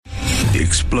The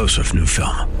explosive new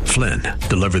film, Flynn,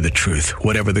 deliver the truth,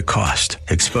 whatever the cost,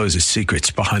 exposes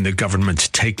secrets behind the government's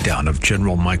takedown of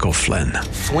General Michael Flynn.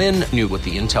 Flynn knew what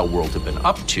the intel world had been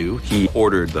up to. He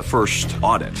ordered the first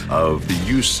audit of the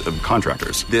use of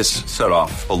contractors. This set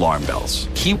off alarm bells.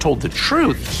 He told the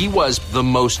truth. He was the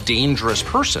most dangerous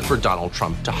person for Donald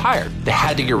Trump to hire. They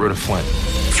had to get rid of Flynn.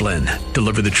 Flynn,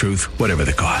 deliver the truth, whatever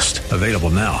the cost. Available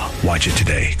now. Watch it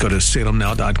today. Go to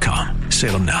salemnow.com.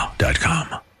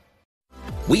 salemnow.com.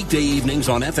 Weekday evenings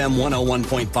on FM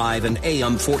 101.5 and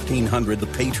AM 1400 The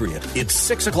Patriot. It's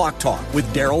 6 o'clock talk with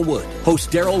Daryl Wood. Host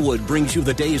Daryl Wood brings you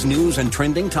the day's news and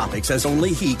trending topics as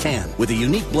only he can, with a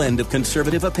unique blend of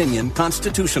conservative opinion,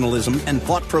 constitutionalism, and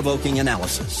thought-provoking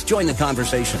analysis. Join the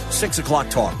conversation. 6 o'clock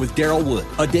talk with Daryl Wood.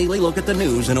 A daily look at the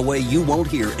news in a way you won't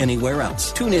hear anywhere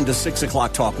else. Tune in to 6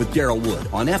 o'clock talk with Daryl Wood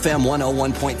on FM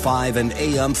 101.5 and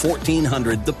AM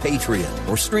 1400 The Patriot,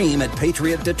 or stream at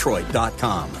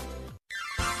patriotdetroit.com.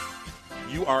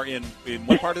 You are in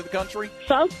what part of the country?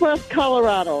 Southwest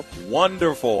Colorado.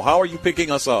 Wonderful. How are you picking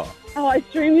us up? Oh, I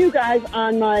stream you guys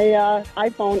on my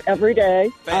iPhone every day.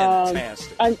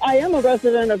 Fantastic. I am a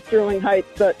resident of Sterling Heights,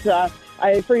 but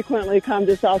I frequently come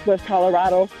to Southwest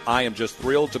Colorado. I am just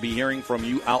thrilled to be hearing from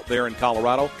you out there in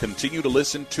Colorado. Continue to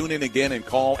listen, tune in again, and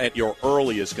call at your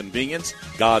earliest convenience.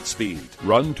 Godspeed.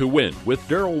 Run to Win with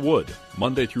Daryl Wood,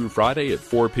 Monday through Friday at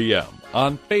 4 p.m.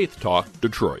 on Faith Talk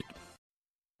Detroit.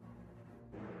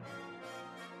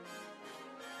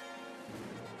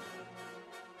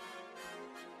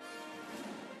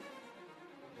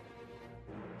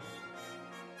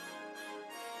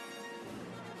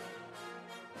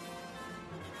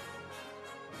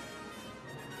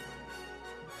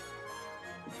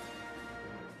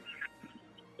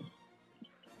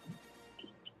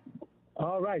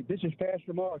 All right, this is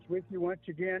Pastor Moss with you once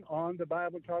again on the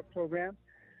Bible Talk program.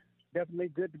 Definitely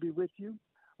good to be with you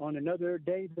on another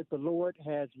day that the Lord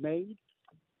has made.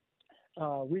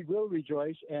 We will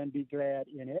rejoice and be glad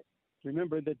in it.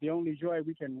 Remember that the only joy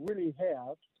we can really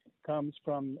have comes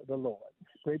from the Lord.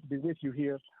 Great to be with you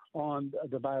here on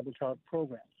the Bible Talk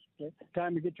program. Okay?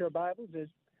 Time to get your Bibles as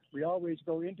we always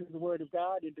go into the Word of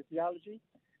God, into theology,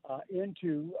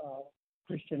 into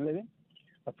Christian living.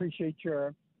 Appreciate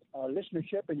your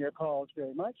listenership and your calls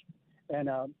very much. And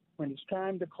when it's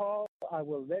time to call, I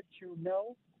will let you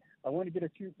know. I want to get a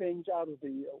few things out of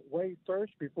the way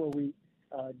first before we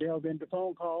delve into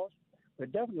phone calls.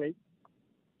 But definitely,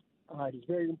 it is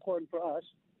very important for us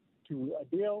to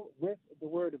deal with the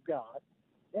Word of God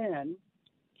and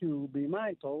to be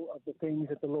mindful of the things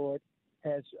that the Lord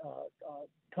has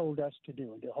told us to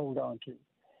do and to hold on to.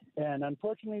 And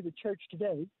unfortunately, the church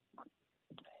today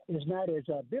is not as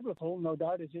biblical, no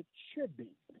doubt, as it should be.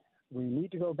 We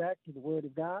need to go back to the Word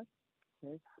of God,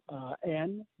 okay,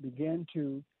 and begin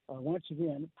to, once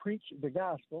again, preach the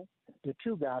gospel, the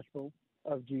true gospel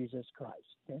of Jesus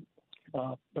Christ. Okay?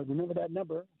 But remember that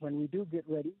number when we do get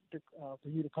ready for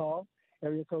you to call,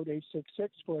 area code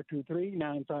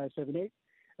 866-423-9578,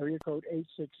 area code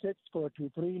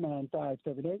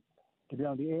 866-423-9578, to be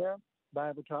on the air,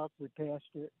 Bible Talk with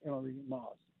Pastor Emery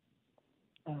Moss.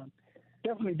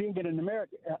 Definitely being in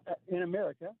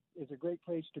America is a great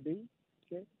place to be.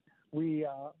 Okay? We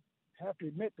have to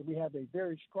admit that we have a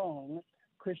very strong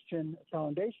Christian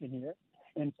foundation here.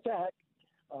 In fact,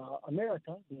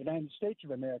 America, the United States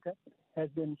of America, has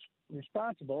been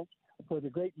responsible for the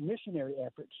great missionary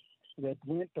efforts that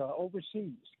went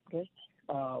overseas. Okay?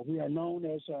 We are known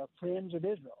as Friends of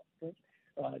Israel, okay?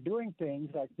 Doing things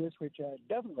like this which are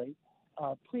definitely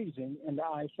pleasing in the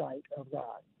eyesight of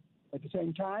God. At the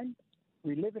same time,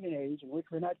 we live in an age in which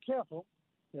we're not careful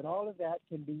that all of that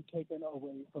can be taken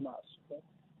away from us. Okay?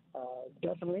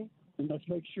 Definitely, we must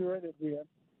make sure that we are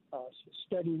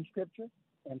studying Scripture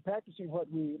and practicing what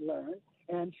we learn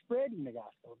and spreading the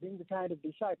gospel, being the kind of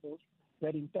disciples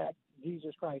that, in fact,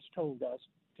 Jesus Christ told us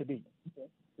to be. Okay?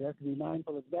 We have to be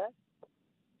mindful of that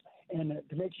and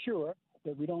to make sure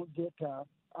that we don't get,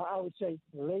 I would say,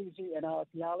 lazy in our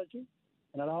theology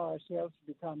and allow ourselves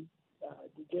to become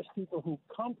just people who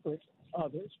comfort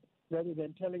others rather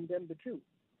than telling them the truth.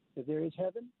 That there is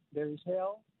heaven, there is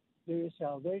hell, there is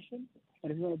salvation,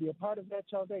 and if you want to be a part of that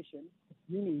salvation,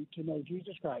 you need to know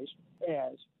Jesus Christ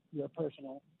as your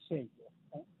personal Savior.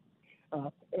 Okay?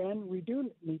 And we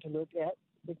do need to look at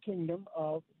the kingdom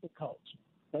of the cults.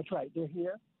 That's right, they're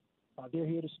here. They're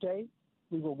here to stay.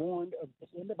 We were warned of this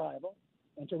in the Bible,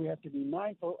 and so we have to be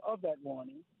mindful of that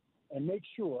warning and make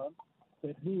sure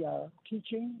that we are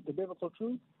teaching the biblical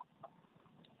truth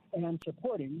and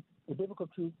supporting the biblical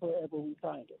truth wherever we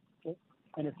find it. Okay?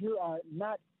 And if you're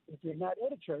not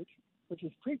at a church which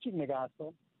is preaching the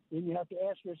gospel, then you have to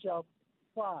ask yourself,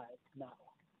 apply now,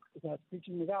 because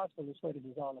preaching the gospel is what it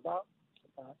is all about.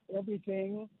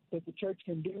 Everything that the church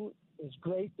can do is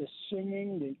great. The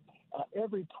singing,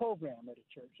 every program at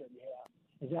a church that we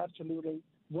have is absolutely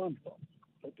wonderful.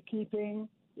 But the key thing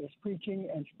is preaching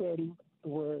and spreading the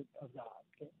word of God.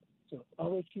 Okay? So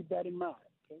always keep that in mind.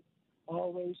 Okay?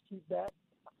 Always keep that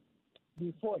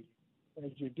before you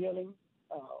as you're dealing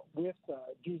with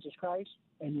Jesus Christ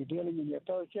and you're dealing in your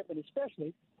fellowship, and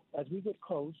especially as we get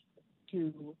close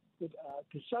to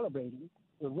celebrating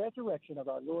the resurrection of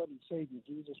our Lord and Savior,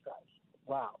 Jesus Christ.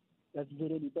 Wow. Doesn't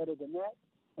get any better than that.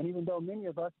 And even though many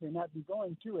of us may not be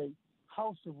going to a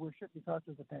house of worship because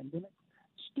of the pandemic,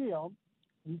 still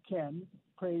we can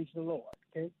praise the Lord,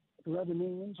 okay? Through other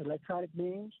means, electronic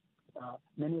means.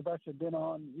 Many of us have been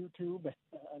on YouTube,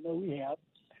 I know we have,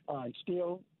 and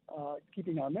still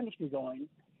keeping our ministry going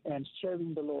and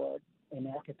serving the Lord in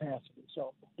that capacity.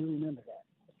 So do remember that.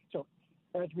 So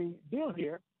as we build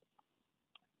here,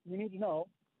 we need to know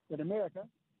that America,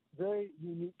 very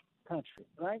unique country,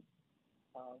 right?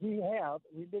 We have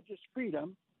religious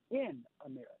freedom in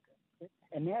America, okay?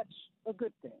 And that's a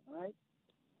good thing, right?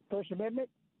 First Amendment,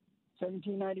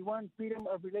 1791, freedom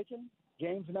of religion.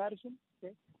 James Madison,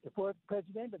 okay, the fourth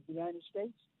president of the United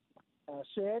States,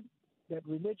 said that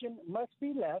religion must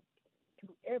be left to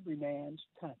every man's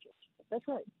conscience. That's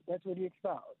right. That's what he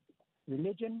expounded.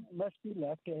 Religion must be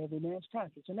left to every man's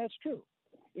conscience, and that's true.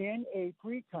 In a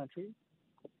free country,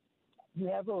 you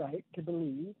have a right to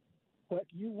believe what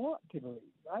you want to believe,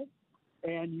 right?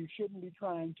 And you shouldn't be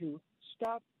trying to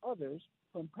stop others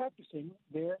from practicing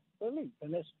their belief,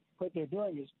 unless what they're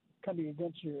doing is coming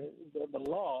against the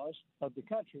laws of the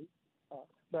country.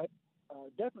 But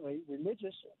definitely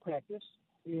religious practice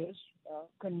is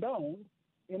condoned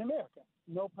in America.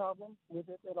 No problem with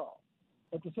it at all.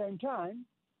 At the same time,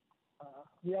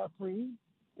 we are free,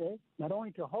 okay, not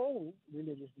only to hold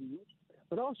religious views,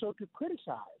 but also to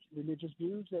criticize religious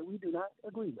views that we do not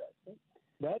agree with. Okay?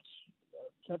 That's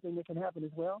something that can happen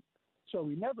as well. So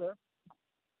we never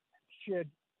should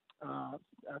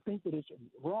think that it's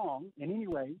wrong in any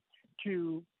way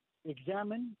to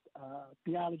examine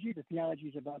theology, the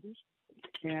theologies of others,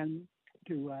 and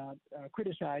to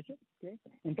criticize it. Okay?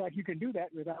 In fact, you can do that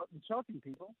without insulting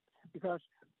people, because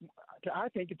I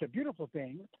think it's a beautiful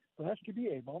thing for us to be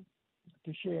able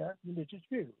to share religious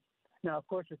views. Now, of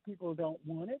course, if people don't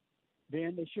want it,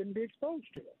 then they shouldn't be exposed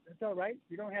to it. That's all right.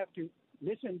 You don't have to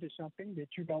listen to something that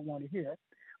you don't want to hear.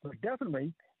 But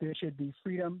definitely, there should be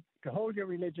freedom to hold your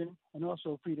religion and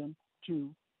also freedom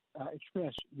to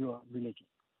express your religion.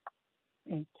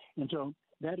 And so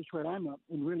that is what I'm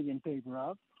really in favor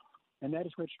of. And that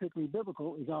is what Strictly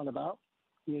Biblical is all about,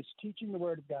 is teaching the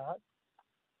Word of God,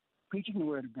 preaching the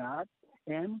Word of God,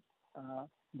 and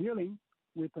dealing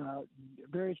with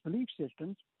various belief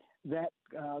systems that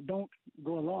don't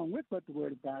go along with what the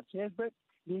Word of God says, but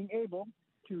being able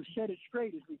to set it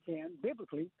straight as we can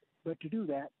biblically, but to do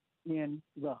that in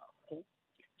love. Okay?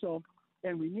 So,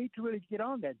 and we need to really get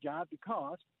on that job,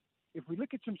 because if we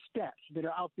look at some stats that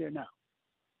are out there now,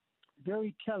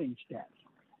 very telling stats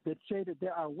that say that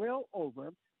there are well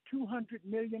over 200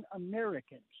 million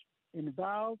Americans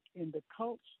involved in the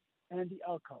cults and the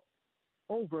occult.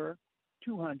 Over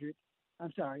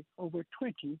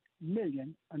 20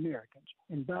 million Americans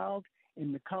involved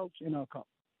in the cults and occult.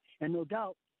 And no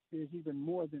doubt there's even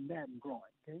more than that and growing.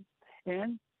 Okay?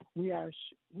 And we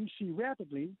see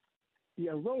rapidly the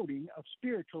eroding of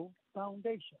spiritual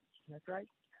foundations. That's right.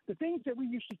 The things that we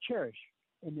used to cherish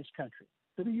in this country,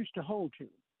 that we used to hold to,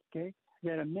 okay,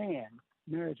 that a man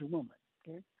marries a woman,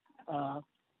 okay,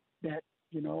 that,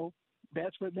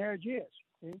 that's what marriage is,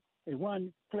 okay, a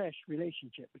one flesh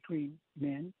relationship between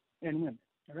men and women,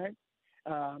 all right?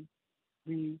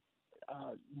 We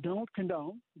don't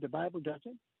condone, the Bible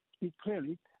doesn't speak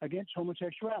clearly against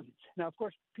homosexuality. Now, of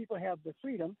course, people have the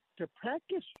freedom to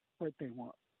practice what they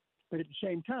want, but at the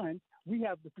same time, we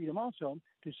have the freedom also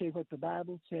to say what the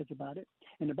Bible says about it.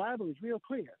 And the Bible is real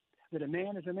clear that a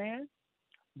man is a man,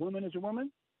 woman is a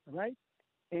woman, all right?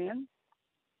 And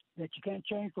that you can't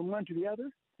change from one to the other.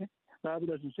 The Bible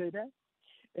doesn't say that.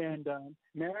 And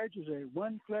marriage is a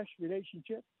one flesh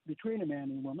relationship between a man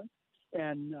and a woman.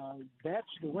 And that's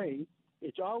the way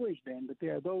it's always been. But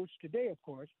there are those today, of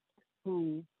course,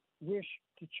 who wish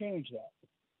to change that.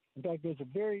 In fact, there's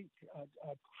a very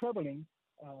troubling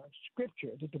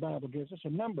scripture that the Bible gives us, a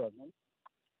number of them,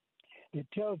 that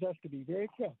tells us to be very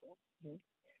careful, okay?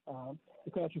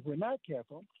 Because if we're not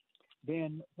careful,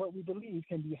 then what we believe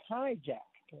can be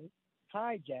hijacked, okay?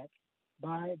 Hijacked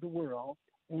by the world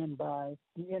and by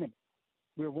the enemy.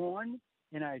 We're warned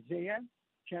in Isaiah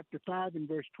chapter 5 and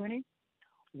verse 20,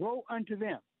 woe unto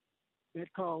them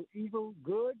that call evil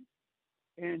good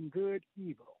and good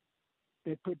evil,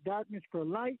 that put darkness for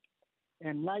light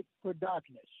and light for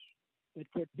darkness,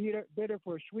 that put bitter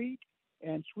for sweet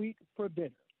and sweet for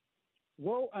bitter.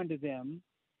 Woe unto them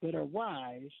that are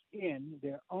wise in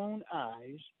their own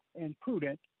eyes and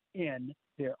prudent in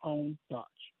their own thoughts.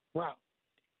 Wow.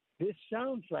 This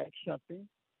sounds like something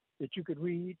that you could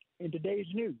read in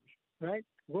today's news, right?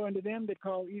 Woe unto them that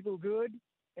call evil good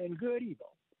and good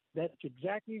evil. That's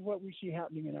exactly what we see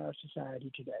happening in our society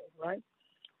today, right?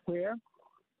 Where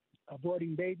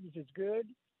aborting babies is good,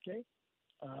 okay?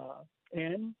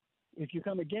 And if you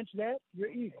come against that, you're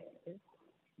evil. Okay?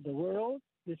 The world,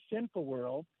 this sinful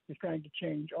world, is trying to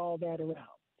change all that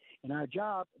around. And our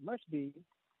job must be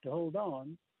to hold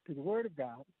on to the Word of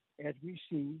God as we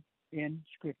see in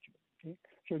Scripture. Okay?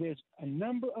 So there's a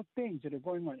number of things that are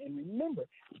going on. And remember,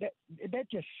 that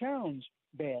just sounds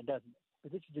bad, doesn't it?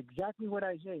 But this is exactly what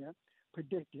Isaiah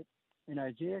predicted in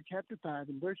Isaiah chapter 5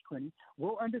 and verse 20.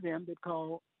 Woe unto them that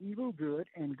call evil good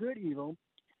and good evil,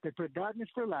 that put darkness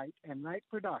for light and light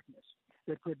for darkness,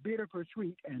 that put bitter for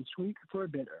sweet and sweet for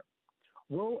bitter.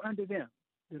 Woe unto them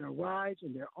that are wise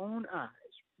in their own eyes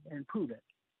and prudent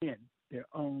in their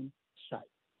own sight.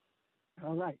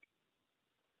 All right.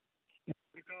 We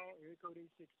call area code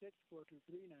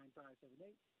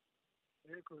 866-423-9578.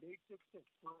 Area code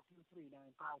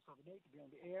 866-423-9578 to be on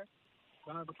the air.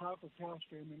 Bible Talk with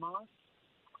Pastor Amy Moss.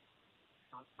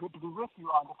 Good to be with you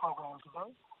on the program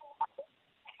today.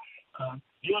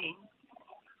 Dealing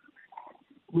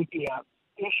with the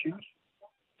issues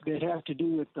that have to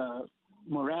do with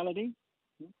morality,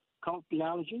 cult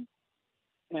theology,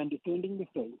 and defending the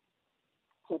faith.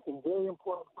 Something very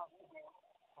important for us to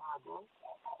do.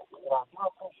 I do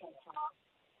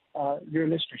appreciate your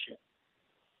listenership.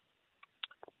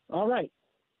 All right.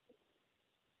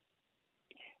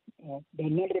 The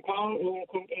number to call, area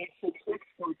code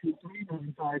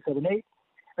 866-423-9578.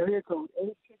 Area code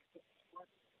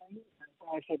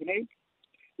 866-423-9578.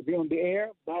 To be on the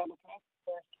air, Bible Talk.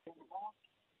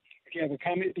 If you have a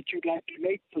comment that you'd like to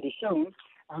make for the show,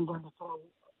 I'm going to throw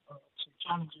some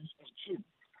challenges at you.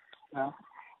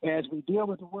 As we deal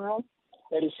with a world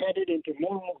that is headed into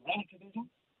moral relativism,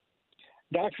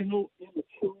 doctrinal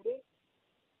immaturity,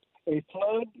 a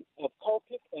flood of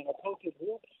cultic and occultic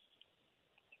groups,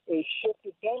 a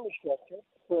shifted family structure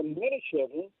where many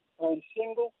children are in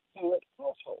single-parent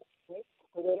households, right?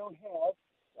 Where they don't have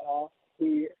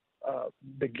the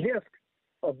gift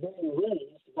of being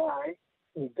raised by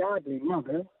a godly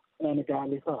mother and a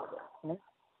godly father. Right?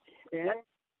 And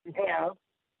we have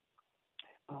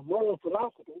moral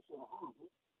philosophies.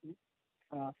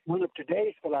 One of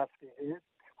today's philosophies is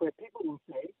where people will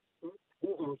say,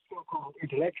 these are so-called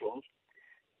intellectuals,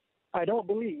 I don't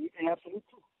believe in absolute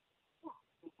truth.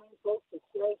 The same folks that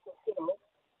say,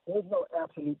 there's no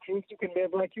absolute truth. You can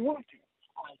live like you want to.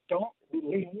 I don't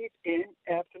believe in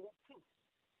absolute truth.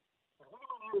 If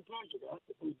anyone ever tells you that,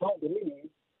 if we don't believe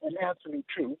in absolute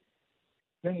truth,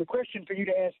 then the question for you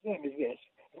to ask them is this: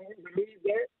 do you believe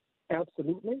that?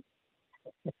 Absolutely.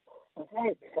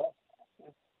 Okay, because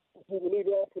if you believe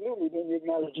absolutely, then you're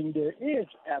acknowledging there is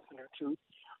absolute truth.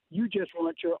 You just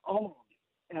want your own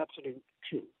absolute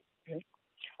truth. Okay?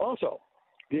 Also,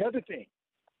 the other thing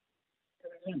to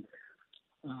remember,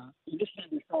 this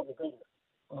is probably better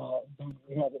than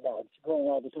we have it now. It's growing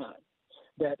all the time.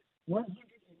 That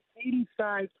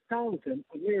 185,000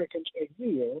 Americans a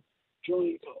year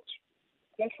join cults.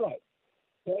 That's right.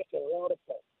 That's a lot of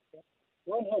folks. Okay?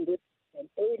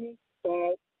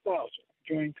 185,000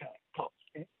 join cults.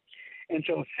 Okay? And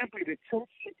so simply the church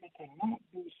simply cannot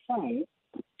be silent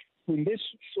when this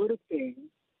sort of thing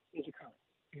is occurring.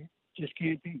 Okay? Just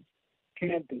can't be.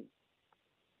 Can't be.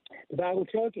 The Bible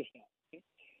tells us that. Okay?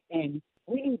 And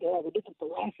we need to have a different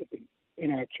philosophy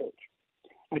in our church,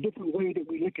 a different way that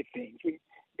we look at things. We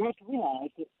got to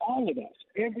realize that all of us,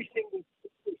 every single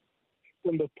person,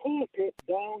 from the pulpit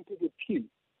down to the pew,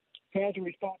 has a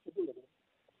responsibility.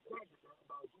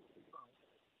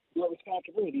 Your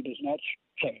responsibility does not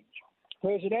change.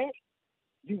 Where's it at?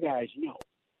 You guys know.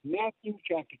 Matthew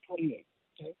chapter 28.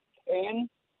 Okay? And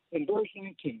in verse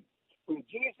 19, where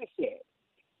Jesus said,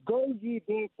 "Go ye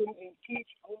therefore and teach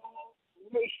all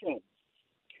nations,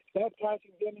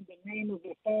 baptizing them in the name of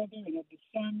the Father and of the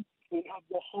Son and of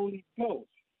the Holy Ghost,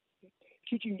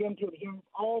 teaching them to observe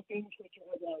all things which I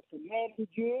have commanded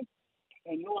you,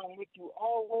 and lo, I'm with you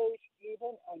always,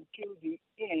 even until the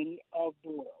end of the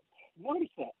world."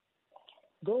 Notice that.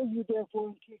 Go you therefore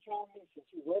and teach all nations.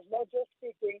 He was not just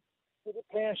speaking to the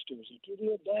pastors or to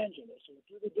the evangelists or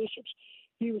to the bishops.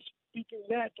 He was speaking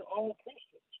that to all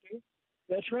Christians. See?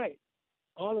 That's right.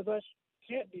 All of us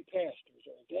can't be pastors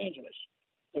or evangelists,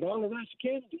 but all of us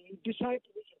can be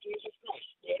disciples of Jesus Christ.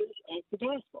 That is of the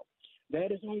gospel.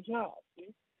 That is our job.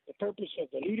 See? The purpose of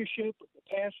the leadership, of the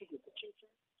pastor, of the teacher,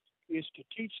 is to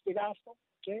teach the gospel,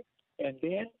 okay? And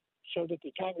then so that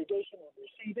the congregation will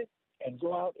receive it and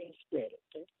go out and spread it.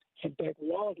 Okay? In fact,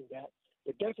 we all do that,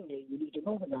 but definitely you need to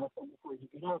know the gospel before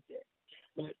you get out there.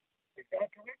 But we've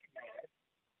got to recognize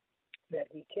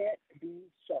that we can't be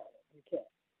silent. We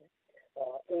can't. Okay?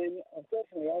 And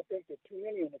unfortunately, I think that too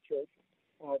many in the church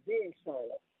are being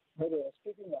silent, whether they're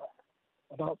speaking up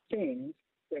about things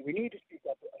that we need to speak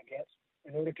up against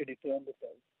in order to defend the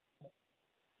faith.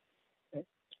 Okay?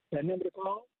 That number to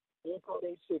call, area code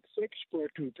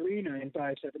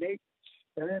 866-423-9578.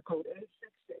 Area code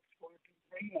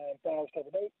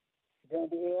 866-423-9578. Going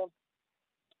to be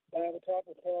Bible Talk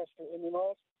with Pastor Emmy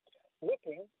Moss,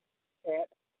 looking at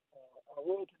our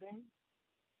world today,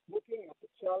 looking at the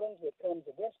challenge that comes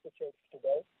against the church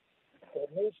today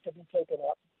that needs to be taken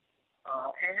up,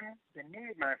 and the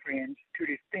need, my friends, to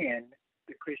defend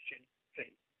the Christian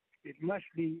faith. It must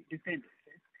be defended.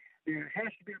 There has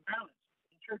to be a balance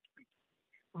in church people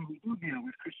when we do deal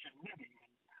with Christian living and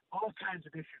all kinds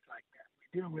of issues like that. We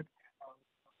deal with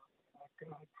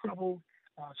troubled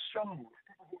souls,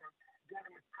 people who are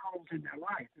dealing with problems in their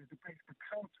life. There's a place for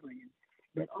counseling,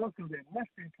 but also there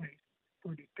must be a place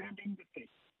for defending the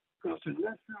faith. Because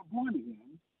unless you're born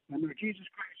again and know Jesus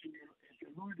Christ as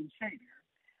your Lord and Savior,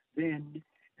 then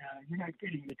you're not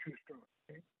getting the true story.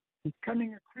 Okay?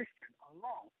 Becoming a Christian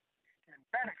alone can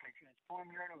radically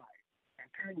transform your life and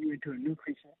turn you into a new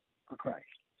creature for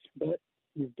Christ. But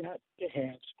you've got to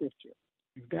have Scripture.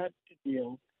 You've got to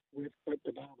deal with what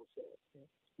the Bible says. Okay?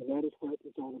 And that is what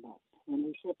it's all about. And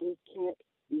we simply can't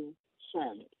be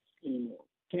silent anymore.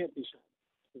 Can't be silent.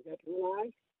 We've got to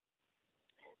realize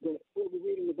that what we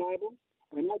read in the Bible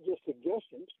are not just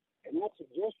suggestions, and not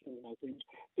suggestions, my friends.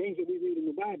 Things that we read in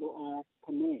the Bible are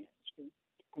commands. Okay?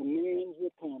 Commands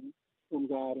that come from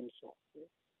God Himself. Okay?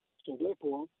 So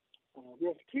therefore, we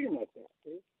have to treat Him like that.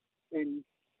 Okay? And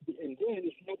then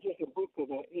it's not just a book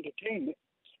of entertainment,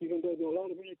 even though there are a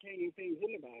lot of entertaining things in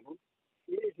the Bible.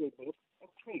 It is a book of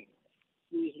training.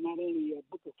 It is not only a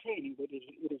book of training, but it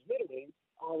is literally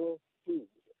our food.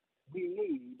 We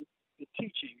need the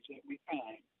teachings that we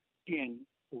find in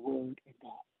the Word of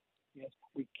God. Yes,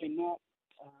 we cannot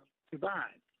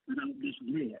survive without this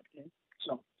bread. Okay?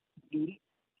 So, do it.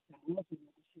 And we also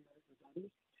need to share it with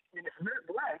others. And if we're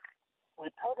black, we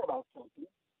talk about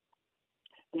something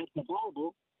that the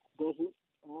Bible doesn't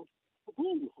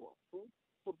agree for. Okay?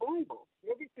 The Bible,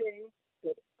 everything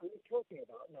that I'm talking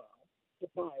about now, the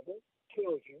Bible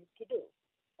tells you to do.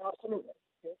 Absolutely.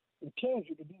 Okay? It tells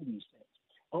you to do these things.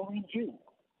 Only in Jude,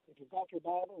 if you've got your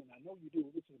Bible, and I know you do,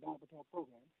 this is a Bible Talk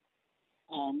program,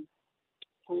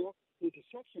 where there's a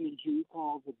section in Jude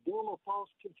called the Doom of False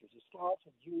Teachers. It starts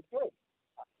in Jude 3.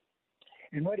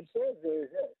 And what it says there is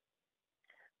this: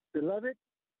 Beloved,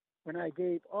 when I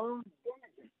gave all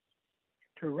diligence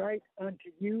to write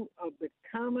unto you of the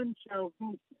common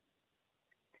salvation,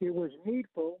 it was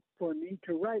needful for me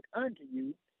to write unto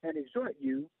you and exhort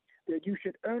you that you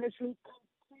should earnestly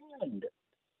contend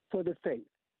for the faith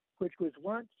which was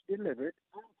once delivered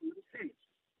unto the saints.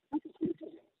 What is this?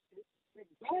 It's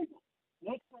the Bible.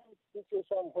 Not this is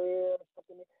somewhere,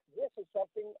 something. This is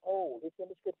something old. It's in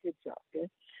the Scripture itself. Okay?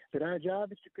 That our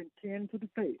job is to contend for the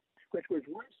faith which was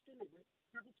once delivered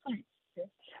to the saints. Okay?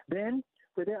 Then,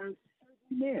 where there are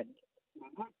certain men,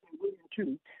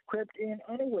 too, crept in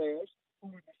unawares, who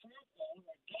were before God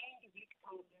ordained to this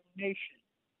condemnation.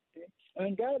 Okay?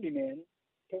 Ungodly men,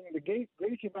 turning the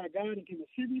grace of our God into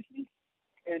lasciviousness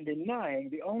and denying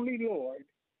the only Lord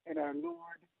and our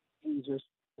Lord Jesus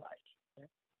Christ. Okay?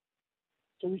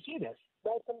 So we see this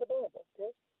right from the Bible.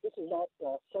 Okay? This is not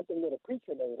something that a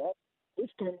preacher made up. This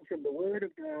comes from the Word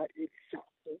of God itself.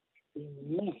 Okay? We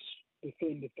must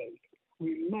defend the faith.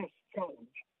 We must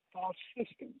challenge false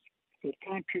systems that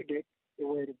contradict the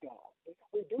Word of God. Okay?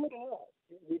 We do it all.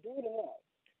 We do it all.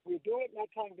 We do it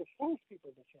not trying to force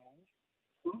people to change,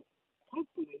 but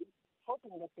hopefully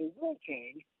hoping that they will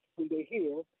change when they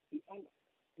hear the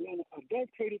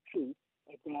unadulterated truth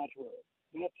of God's Word.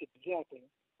 That's exactly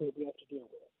what we have to deal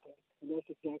with. Okay? And that's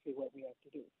exactly what we have to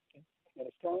do. Okay?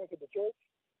 And it's time for the church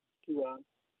to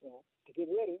get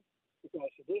ready,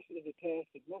 because this is a task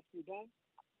that must be done.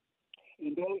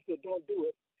 And those that don't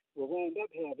do it will wind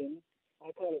up having,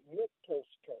 I call it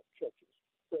milquetoast churches,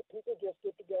 where people just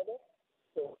get together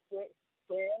for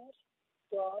friends,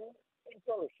 fun, and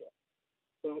fellowship.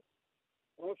 But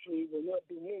actually will not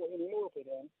do any more for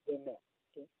them than that.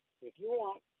 Okay? If you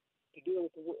want to deal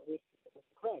with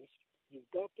Christ, you've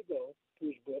got to go to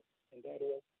His book, and that is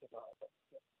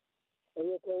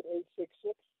code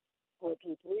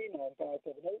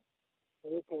 866-423-9578.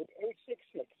 Area code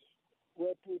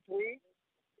 866-423-9578.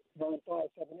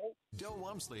 Del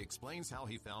Walmsley explains how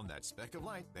he found that speck of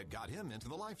light that got him into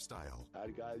the lifestyle. I had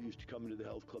a guy that used to come into the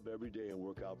health club every day and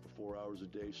work out for 4 hours a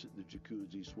day, sit in the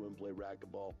jacuzzi, swim, play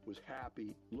racquetball, was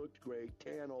happy, looked great,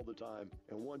 tan all the time.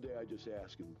 And one day I just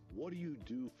asked him, what do you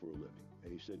do for a living?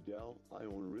 And he said, Del, I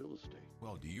own real estate.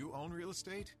 Well, do you own real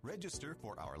estate? Register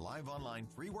for our live online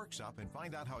free workshop and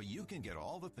find out how you can get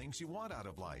all the things you want out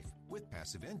of life with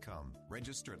passive income.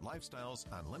 Register at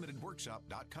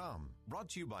lifestylesunlimitedworkshop.com. Brought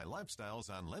to you by Lifestyles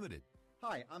Unlimited.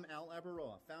 Hi, I'm Al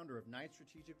Abaroa, founder of Knight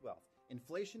Strategic Wealth.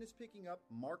 Inflation is picking up,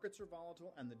 markets are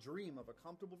volatile, and the dream of a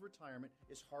comfortable retirement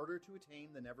is harder to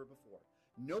attain than ever before.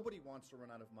 Nobody wants to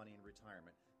run out of money in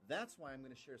retirement. That's why I'm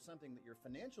going to share something that your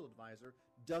financial advisor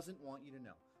doesn't want you to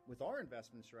know. With our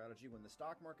investment strategy, when the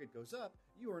stock market goes up,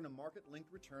 you earn a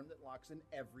market-linked return that locks in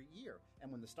every year.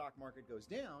 And when the stock market goes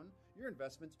down, your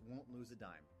investments won't lose a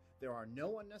dime. There are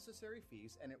no unnecessary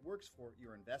fees, and it works for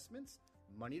your investments,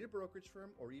 money at a brokerage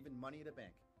firm, or even money at a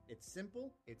bank. It's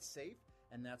simple, it's safe,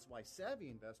 and that's why savvy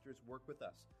investors work with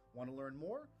us. Want to learn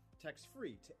more? Text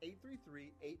free to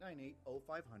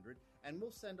 833-898-0500, and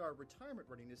we'll send our retirement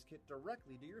readiness kit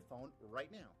directly to your phone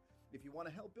right now. If you want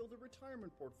to help build a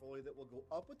retirement portfolio that will go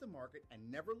up with the market and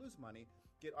never lose money,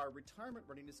 get our retirement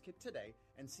readiness kit today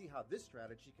and see how this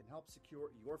strategy can help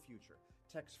secure your future.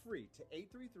 Text free to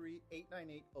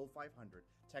 833-898-0500.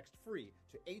 Text free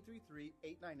to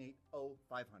 833-898-0500.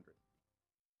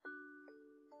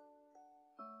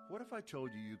 What if I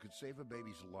told you could save a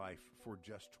baby's life for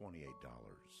just $28?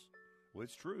 Well,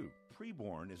 it's true.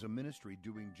 Preborn is a ministry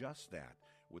doing just that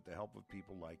with the help of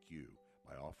people like you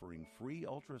by offering free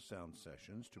ultrasound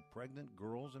sessions to pregnant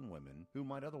girls and women who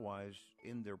might otherwise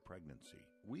end their pregnancy.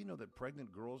 We know that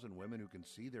pregnant girls and women who can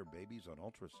see their babies on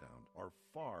ultrasound are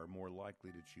far more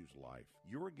likely to choose life.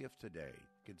 Your gift today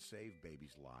can save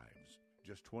babies' lives.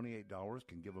 Just $28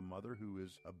 can give a mother who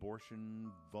is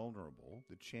abortion vulnerable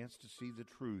the chance to see the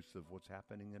truth of what's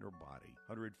happening in her body.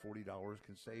 $140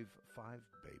 can save 5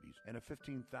 babies. And a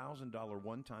 $15,000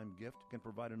 one-time gift can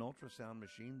provide an ultrasound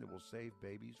machine that will save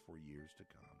babies for years to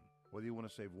come. Whether you want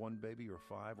to save one baby or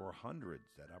 5 or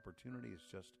hundreds, that opportunity is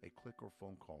just a click or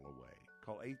phone call away.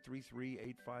 Call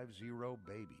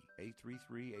 833-850-BABY.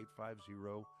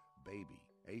 833-850-BABY.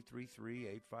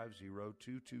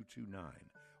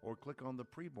 833-850-2229. Or click on the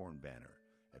Preborn banner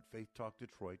at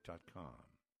faithtalkdetroit.com.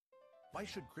 Why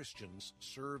should Christians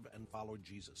serve and follow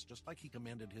Jesus, just like he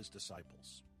commanded his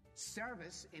disciples?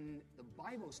 Service, in the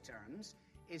Bible's terms,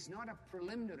 is not a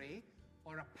preliminary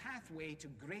or a pathway to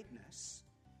greatness.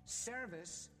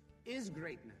 Service is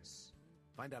greatness.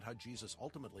 Find out how Jesus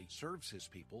ultimately serves his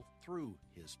people through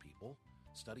his people.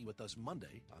 Study with us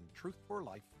Monday on Truth for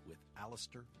Life with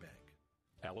Alistair Begg.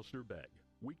 Alistair Begg,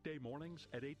 weekday mornings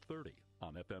at 8:30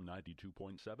 on FM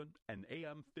 92.7 and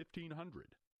AM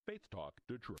 1500. Faith Talk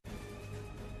Detroit.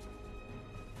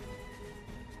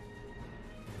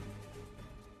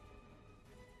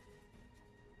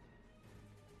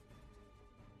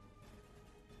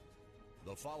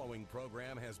 The following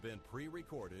program has been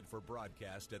pre-recorded for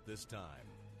broadcast at this time.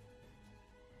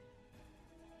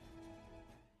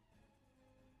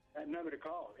 That number to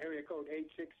call, area code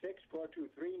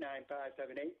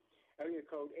 866-423-9578. Area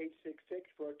code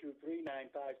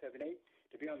 866-423-9578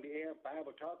 to be on the air,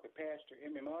 Bible Talk with Pastor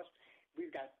Emery Moss.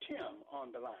 We've got Tim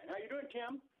on the line. How you doing,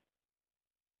 Tim?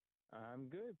 I'm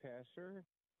good, Pastor.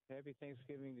 Happy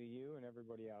Thanksgiving to you and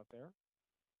everybody out there.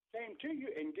 Same to you,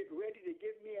 and get ready to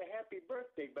give me a happy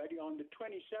birthday, buddy. On the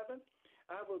 27th,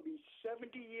 I will be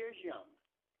 70 years young.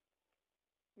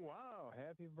 Wow,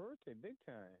 happy birthday, big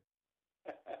time.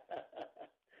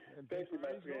 Thank you,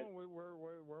 my friend.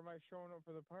 Where am I showing up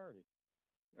for the party?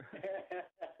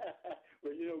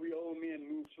 Well, you know, we old men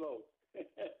move slow.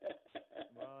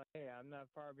 Well, hey, I'm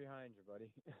not far behind you, buddy.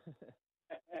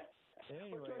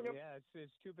 Anyway, yeah,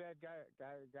 it's too bad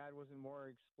God wasn't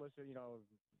more explicit, you know,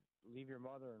 leave your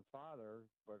mother and father,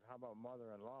 but how about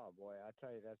mother-in-law? Boy, I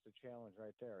tell you, that's a challenge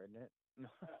right there, isn't it?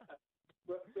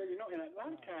 Well, you know, and a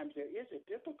lot of times there is a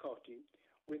difficulty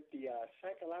with the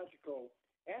psychological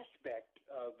aspect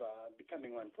of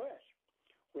becoming one flesh,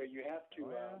 where you have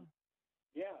to,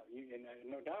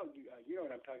 no doubt, you know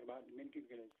what I'm talking about. Many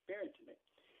people can experience it,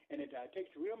 and it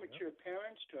takes real mature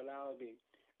parents to allow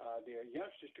their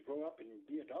youngsters to grow up and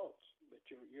be adults. But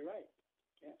you're right,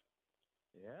 yeah.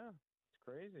 Yeah, it's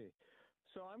crazy.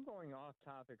 So I'm going off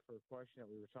topic for a question that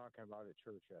we were talking about at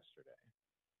church yesterday.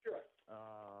 Sure.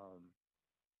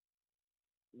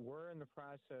 We're in the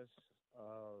process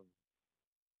of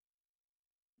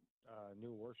a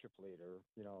new worship leader,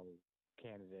 you know,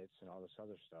 candidates and all this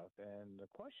other stuff. And the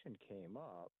question came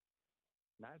up,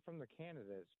 not from the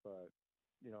candidates, but,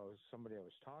 somebody I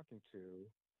was talking to.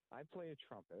 I play a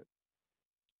trumpet,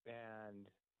 and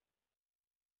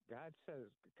God says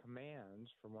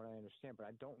commands, from what I understand, but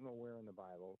I don't know where in the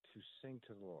Bible, to sing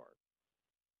to the Lord.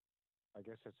 I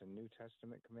guess that's a New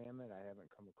Testament commandment. I haven't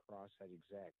come across that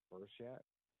exact verse yet.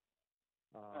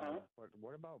 But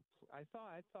what about? I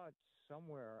thought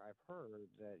somewhere I've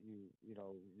heard that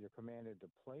you're commanded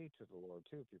to play to the Lord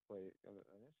too if you play an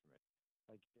instrument,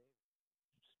 like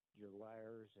your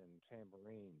lyres and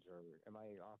tambourines. Or am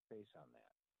I off base on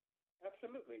that?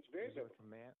 Absolutely, it's very good.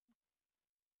 Command.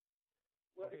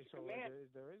 Well, okay, so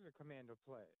there is a command to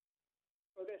play.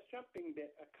 Well, there's something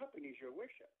that accompanies your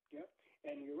worship. Yeah,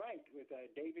 and you're right. With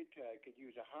David, could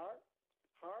use a harp.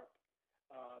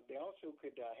 They also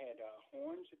could had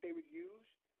horns that they would use.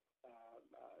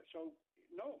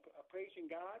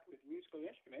 Praising God with musical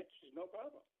instruments is no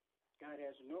problem. God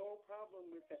has no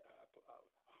problem with that. A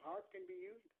harp can be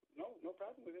used. No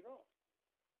problem with it at all.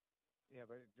 Yeah,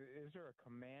 but is there a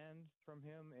command from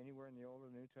Him anywhere in the Old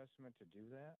or New Testament to do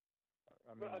that?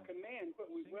 I mean, a command.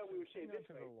 We would say this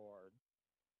way. To the Lord.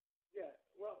 Yeah.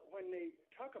 Well, when they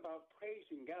talk about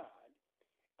praising God,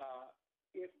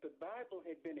 if the Bible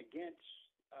had been against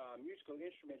musical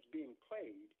instruments being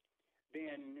played,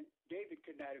 then David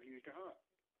could not have used a harp.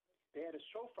 They had a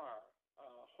shofar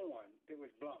horn that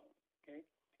was blown, okay,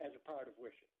 as a part of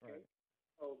worship. Okay? Right.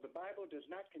 So the Bible does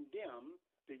not condemn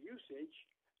the usage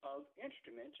of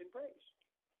instruments in praise.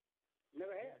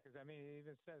 Never has. Because it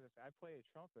even says I play a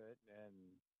trumpet, and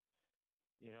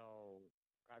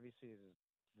obviously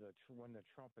when the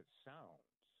trumpet sounds,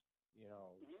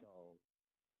 so.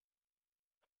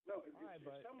 No, right,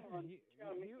 but someone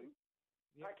tell me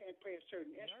I can't play a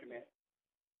certain instrument.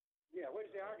 Yeah, what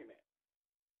is the argument?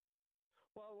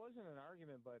 Well, it wasn't an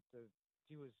argument, but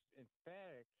he was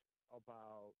emphatic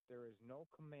about there is no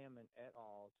commandment at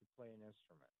all to play an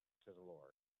instrument to the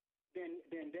Lord. Then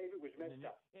David was messed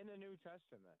up. In the New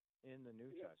Testament.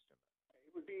 Testament.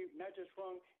 It would be not just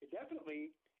wrong. It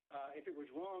definitely, if it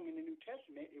was wrong in the New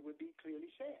Testament, it would be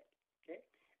clearly said. Okay,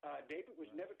 David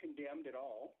was never condemned at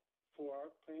all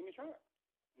for playing his harp.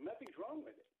 Nothing's wrong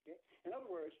with it. Okay? In other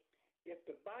words, if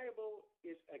the Bible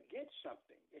is against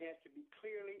something, it has to be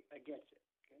clearly against it.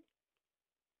 Okay?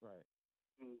 Right.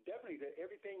 And definitely,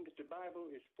 everything that the Bible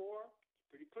is for is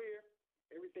pretty clear.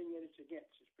 Everything that it's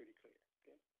against is pretty clear.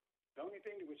 Okay? The only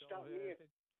thing that would stop me if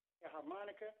a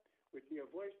harmonica would be a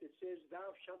voice that says,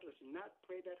 "Thou shalt not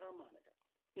play that harmonica."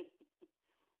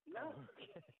 No.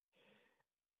 Okay.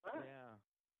 Huh? Yeah.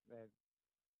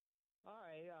 All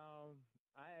right.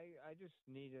 I just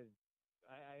needed.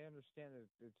 I understand that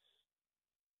it's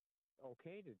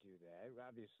okay to do that,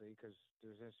 obviously, because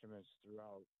there's instruments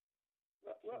throughout.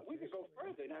 Well, we could go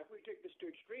further. Now, if we take this to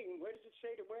extreme, where does it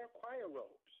say to wear choir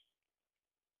robes?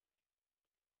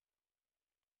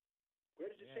 Where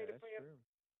does it say to play true.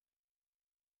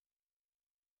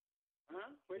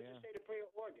 Where does it say to play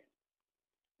an organ?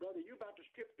 Brother, you about to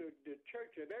strip the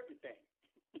church of everything.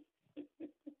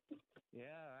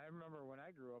 Yeah, I remember when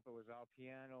I grew up, it was all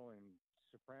piano and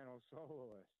soprano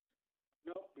soloist.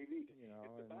 No, we need it.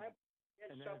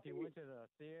 And then if you went to the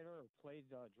theater or played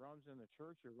drums in the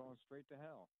church, you're going straight to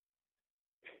hell.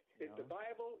 If the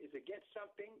Bible is against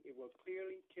something, it will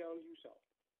clearly tell you so.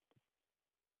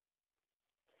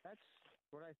 That's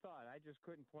what I thought. I just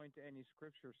couldn't point to any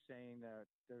scripture saying that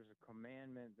there's a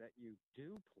commandment that you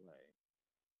do play.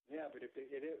 Yeah, but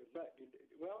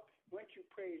once you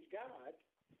praise God,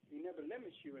 He never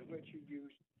limits you in what you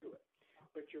use to do it.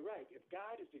 But you're right. If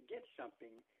God is against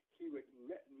something, He would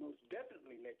most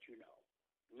definitely let you know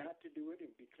not to do it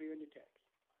and be clear in the text.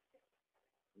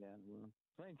 Yeah, well,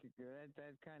 thank you.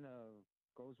 That kind of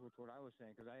goes with what I was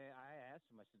saying, because I asked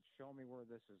him, I said, show me where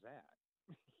this is at.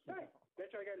 Right.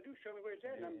 That's all I got to do. Show me where it's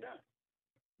at, and I'm done.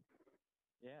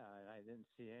 Yeah, I didn't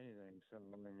see anything, so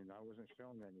I wasn't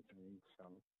shown anything,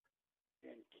 so.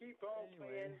 And keep on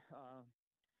playing.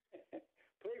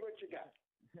 Play what you got.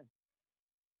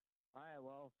 All right,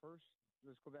 well, first,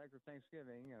 let's go back to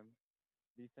Thanksgiving and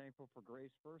be thankful for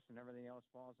grace first, and everything else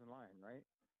falls in line, right?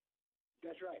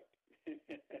 That's right.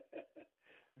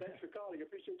 Thanks for calling. I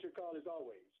appreciate your call as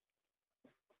always.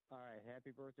 All right,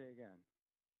 happy birthday again.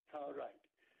 All right.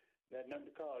 That number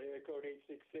to call, area code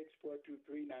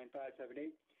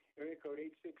 866-423-9578. Area code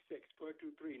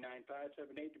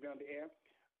 866-423-9578 to be on the air.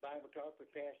 Bible Talk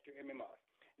with Pastor Emmy Moss.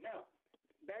 Now,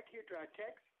 back here to our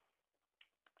text,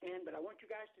 but I want you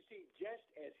guys to see, just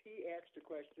as he asked the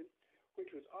question,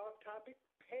 which was off topic,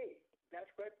 pay.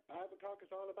 That's what Bible Talk is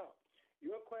all about.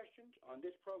 Your questions on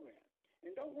this program.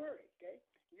 And don't worry, okay?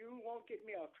 you won't get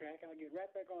me off track. I'll get right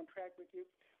back on track with you.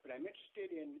 But I'm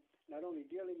interested in not only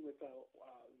dealing with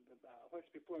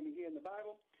what's before me here in the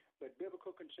Bible, but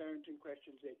biblical concerns and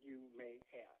questions that you may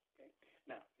have. Okay?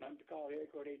 Now, number to call, area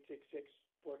code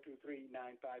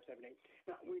 866-423-9578.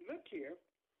 Now, we looked here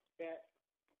at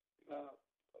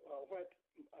what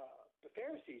the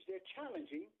Pharisees, they're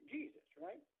challenging Jesus,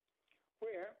 right?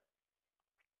 Where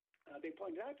they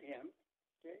pointed out to him,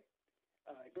 okay,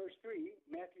 verse 3,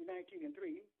 Matthew 19:3,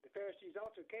 the Pharisees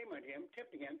also came unto him,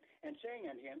 tempting him, and saying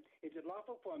unto him, is it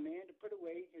lawful for a man to put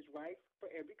away his wife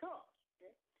for every cause?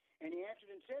 Okay? And he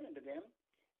answered and said unto them,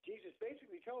 Jesus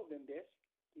basically told them this.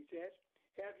 He says,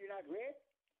 have you not read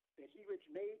that he which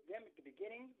made them at the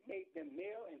beginning made them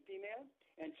male and female,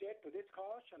 and said, for this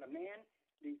cause shall a man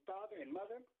leave father and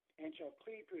mother, and shall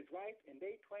cleave to his wife, and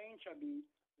they twain shall be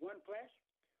one flesh?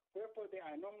 Wherefore there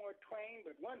are no more twain,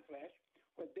 but one flesh.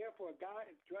 What therefore God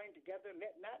hath joined together,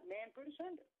 let not man put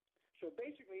asunder. So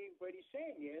basically what he's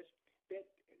saying is that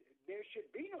there should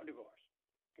be no divorce.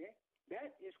 Okay?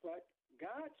 That is what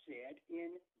God said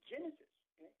in Genesis.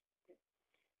 Okay?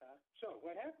 So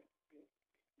what happened? Okay?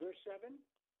 Verse 7,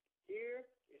 here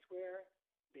is where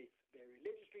the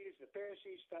religious leaders, the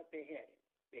Pharisees, thought they had him.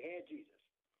 They had Jesus.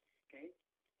 Okay?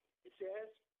 It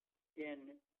says in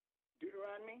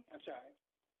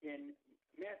in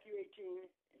Matthew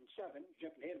 18:7,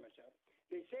 jumping ahead of myself,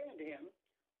 they say unto him,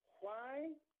 why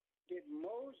did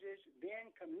Moses then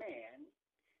command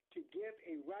to give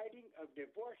a writing of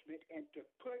divorcement and to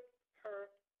put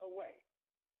her away?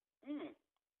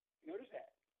 Notice that.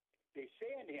 They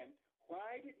say unto him,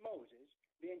 why did Moses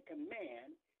then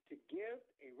command to give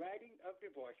a writing of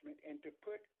divorcement and to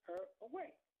put her away?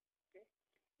 Okay?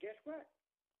 Guess what?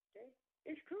 Okay?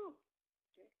 It's true.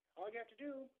 Okay? All you have to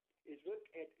do is look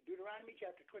at Deuteronomy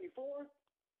chapter 24,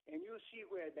 and you'll see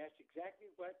where that's exactly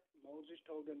what Moses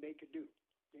told them they could do.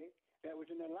 Okay? That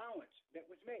was an allowance that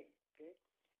was made. Okay?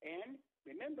 And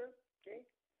remember, okay,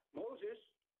 Moses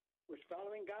was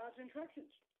following God's instructions.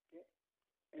 Okay?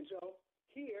 And so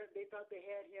here they thought they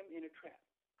had him in a trap.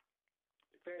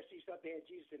 The Pharisees thought they had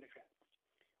Jesus in a trap.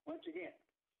 Once again,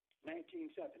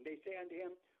 19:7, they say unto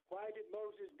him, why did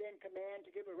Moses then command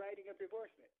to give a writing of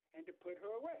divorcement and to put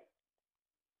her away?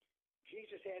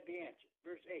 Jesus had the answer.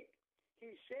 Verse 8,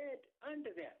 he said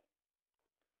unto them,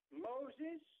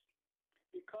 Moses,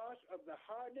 because of the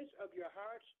hardness of your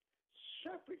hearts,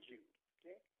 suffered you.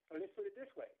 Okay? Or let's put it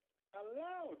this way,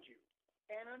 allowed you.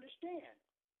 And understand,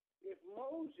 if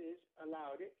Moses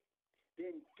allowed it,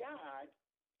 then God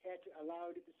had to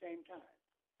allow it at the same time.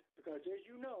 Because as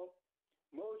you know,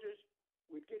 Moses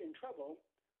would get in trouble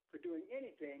for doing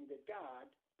anything that God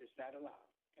does not allow.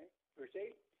 Okay? Verse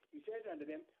 8, he says unto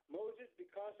them, Moses,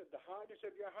 because of the hardness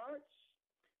of your hearts,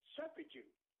 suffered you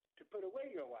to put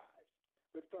away your wives.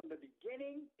 But from the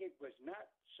beginning, it was not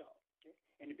so. Okay?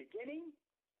 In the beginning,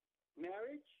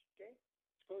 marriage, okay,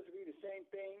 supposed to be the same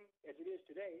thing as it is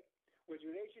today, was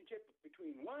a relationship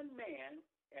between one man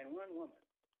and one woman.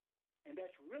 And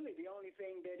that's really the only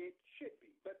thing that it should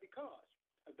be. But because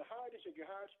of the hardness of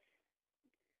your hearts,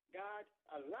 God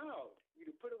allowed you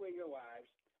to put away your wives,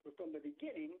 but from the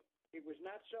beginning, it was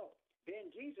not so.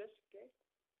 Then Jesus, okay,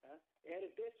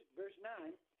 added this, verse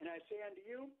 9, and I say unto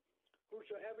you,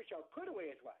 whosoever shall put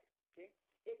away his wife, okay,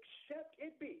 except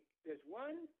it be, there's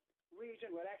one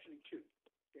reason, well, actually two,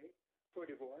 okay, for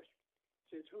divorce.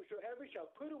 It says, whosoever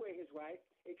shall put away his wife,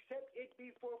 except it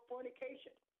be for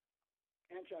fornication,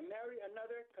 and shall marry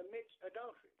another, commits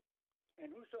adultery. And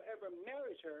whosoever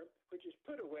marries her, which is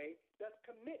put away, doth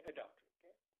commit adultery.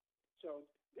 Okay? So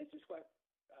this is what,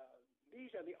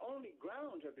 these are the only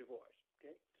grounds of divorce,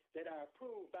 okay, that are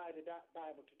approved by the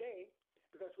Bible today,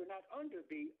 because we're not under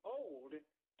the Old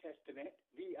Testament,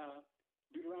 the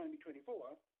Deuteronomy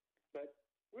 24, but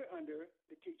we're under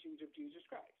the teachings of Jesus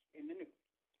Christ in the New.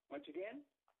 Once again,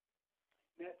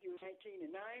 Matthew 19:9,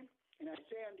 and I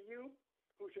say unto you,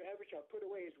 whosoever shall put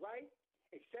away his wife,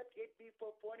 except it be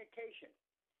for fornication,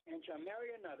 and shall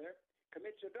marry another,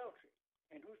 commits adultery.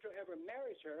 And whosoever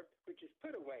marries her, which is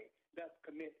put away, doth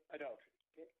commit adultery.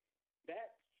 Okay?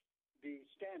 That's the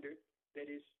standard that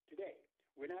is today.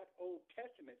 We're not Old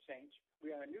Testament saints.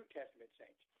 We are New Testament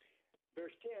saints.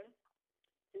 Verse 10,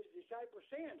 his disciples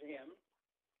say unto him,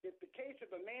 if the case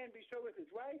of a man be so with his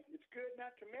wife, it's good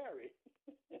not to marry.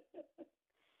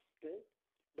 Okay?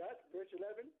 But, verse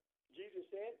 11, Jesus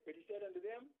said, but he said unto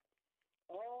them,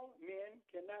 all men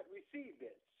cannot receive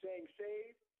this, saying,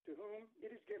 save to whom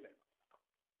it is given.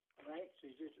 All right? So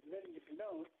he's just letting it be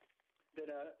known that,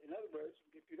 in other words,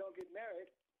 if you don't get married,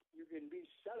 you can be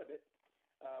celibate,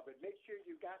 but make sure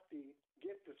you got the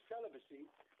gift of celibacy,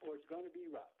 or it's going to be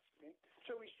rough. Okay?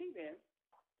 So we see then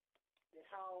that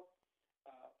how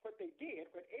what they did,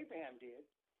 what Abraham did,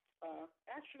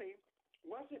 actually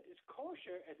wasn't as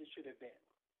kosher as it should have been.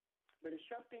 But it's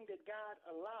something that God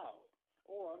allowed,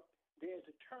 or there's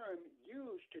a term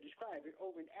used to describe it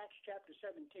over in Acts chapter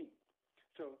 17.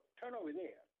 So turn over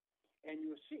there, and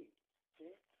you'll see,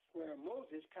 okay, where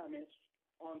Moses comments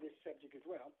on this subject as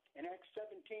well. In Acts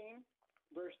 17,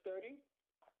 verse 30,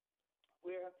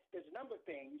 where there's a number of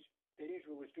things that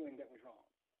Israel was doing that was wrong,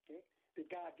 okay, that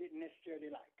God didn't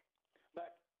necessarily like.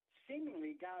 But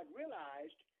seemingly God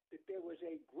realized that there was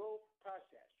a growth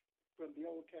process from the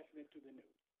Old Testament to the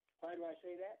New. Why do I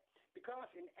say that?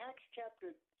 Because in Acts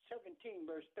chapter 17,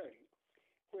 verse 30,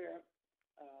 where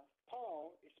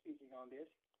Paul is speaking on this,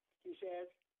 he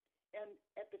says, and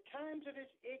at the times of his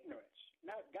ignorance,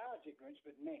 not God's ignorance,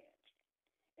 but man's,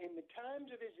 in the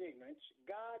times of his ignorance,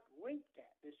 God winked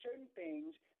at. There's certain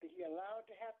things that he allowed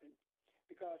to happen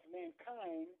because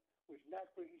mankind was not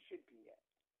where he should be at.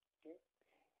 Okay?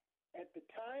 At the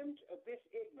times of this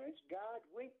ignorance, God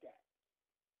winked at,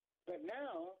 but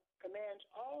now commands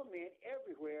all men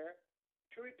everywhere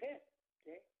to repent.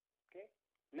 Okay? Okay?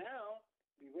 Now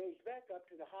be raised back up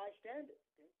to the high standard,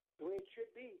 okay, the way it should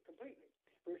be completely.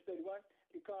 Verse 31,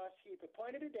 because he's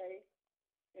appointed a day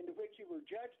in which he will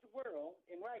judge the world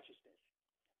in righteousness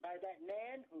by that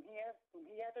man whom he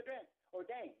hath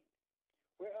ordained,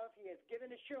 whereof he hath given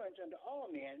assurance unto all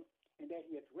men, and that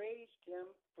he hath raised him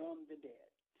from the dead.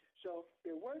 So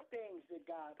there were things that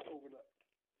God overlooked.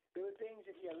 There were things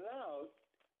that he allowed,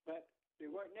 but they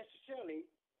weren't necessarily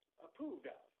approved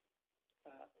of.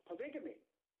 Polygamy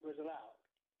was allowed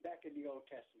back in the Old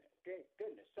Testament. Okay,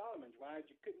 goodness, Solomon's wives,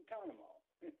 you couldn't count them all.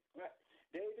 Right?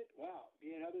 David, wow,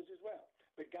 and others as well.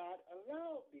 But God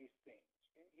allowed these things.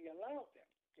 Okay? He allowed them.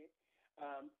 Okay?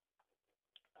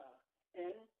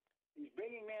 And he's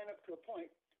bringing man up to a point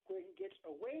where he gets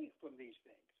away from these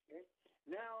things. Okay?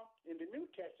 Now, in the New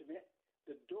Testament,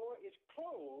 the door is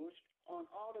closed on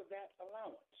all of that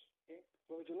allowance. Okay?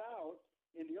 What was allowed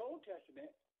in the Old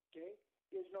Testament, okay,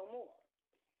 is no more.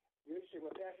 You say,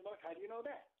 well, Pastor Mark, how do you know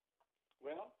that?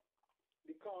 Well,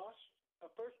 because of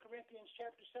 1 Corinthians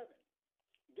chapter 7.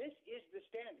 This is the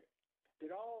standard that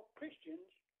all Christians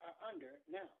are under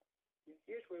now.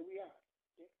 Here's where we are.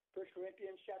 Okay? 1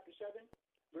 Corinthians chapter 7,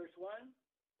 verse 1.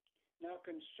 Now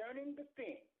concerning the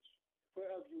things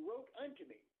whereof you wrote unto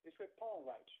me, this is what Paul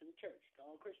writes to the church, to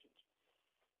all Christians.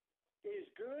 It is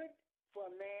good for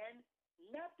a man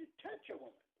not to touch a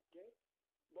woman. Okay?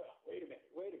 Well, wait a minute.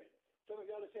 Some of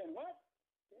y'all are saying, what?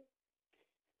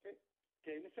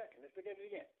 Okay, in a second. Let's look at it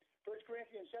again. 1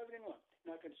 Corinthians 7 and 1.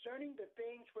 Now concerning the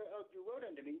things whereof you wrote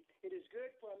unto me, it is good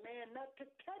for a man not to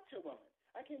touch a woman.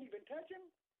 I can't even touch him.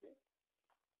 Okay?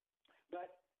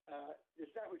 But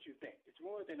it's not what you think. It's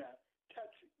more than a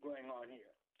touch going on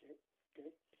here. Okay? Okay?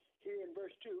 Here in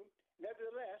verse 2,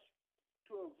 nevertheless,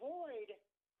 to avoid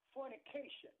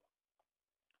fornication,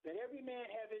 that every man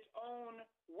have his own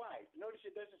wife. Notice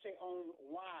it doesn't say own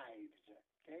wives.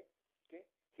 Okay? Okay?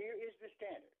 Here is the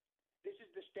standard. This is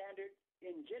the standard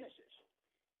in Genesis.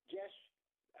 Just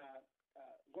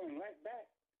going right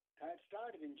back, how it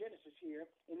started in Genesis here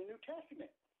in the New Testament.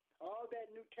 All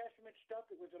that New Testament stuff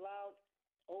that was allowed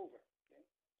over. Okay?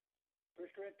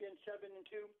 1 Corinthians 7 and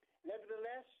 2.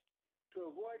 Nevertheless, to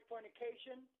avoid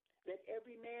fornication, let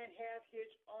every man have his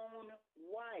own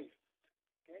wife.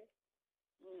 Okay?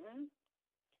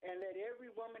 And let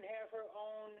every woman have her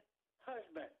own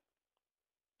husband.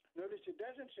 Notice it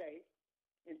doesn't say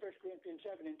in 1 Corinthians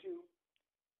 7 and 2,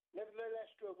 nevertheless,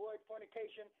 to avoid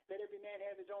fornication, let every man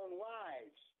have his own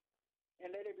wives,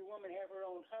 and let every woman have her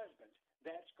own husbands.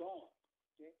 That's gone.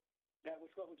 Okay? That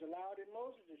was what was allowed in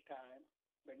Moses' time,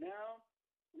 but now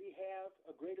we have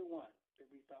a greater one that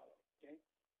we follow. Okay?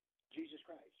 Jesus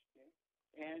Christ. Okay?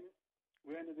 And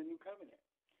we're under the new covenant.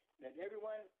 Let every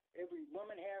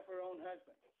woman have her own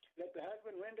husband. Let the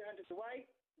husband render unto the wife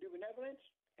due benevolence,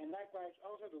 and likewise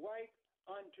also the wife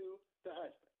unto the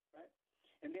husband. Right?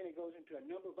 And then it goes into a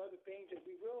number of other things that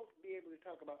we will be able to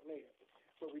talk about later.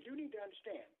 But we do need to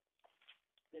understand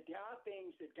that there are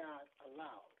things that God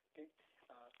allowed. Okay?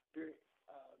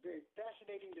 Very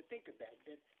fascinating to think of that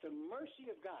the mercy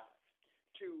of God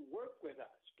to work with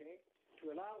us, okay,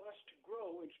 to allow us to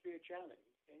grow in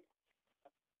spirituality. Okay?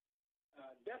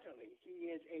 Definitely,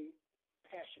 he is a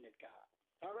passionate God.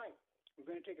 All right, we're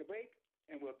going to take a break,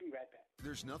 and we'll be right back.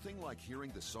 There's nothing like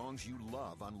hearing the songs you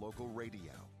love on local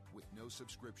radio with no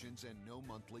subscriptions and no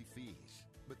monthly fees.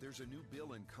 But there's a new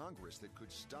bill in Congress that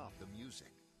could stop the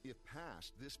music. If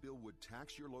passed, this bill would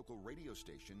tax your local radio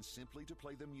station simply to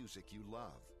play the music you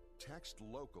love. Text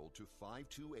LOCAL to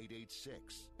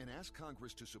 52886 and ask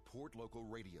Congress to support local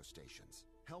radio stations.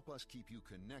 Help us keep you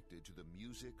connected to the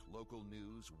music, local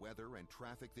news, weather, and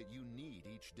traffic that you need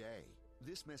each day.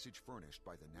 This message furnished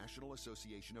by the National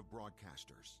Association of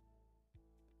Broadcasters.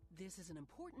 This is an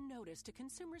important notice to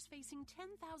consumers facing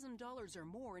 $10,000 or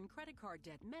more in credit card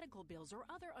debt, medical bills, or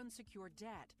other unsecured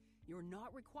debt. You're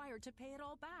not required to pay it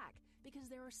all back because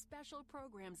there are special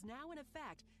programs now in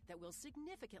effect that will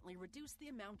significantly reduce the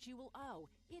amount you will owe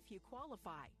if you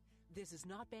qualify. This is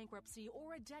not bankruptcy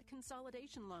or a debt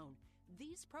consolidation loan.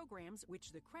 These programs,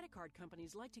 which the credit card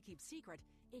companies like to keep secret,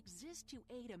 exist to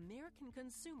aid American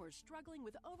consumers struggling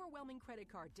with overwhelming credit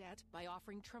card debt by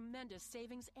offering tremendous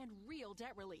savings and real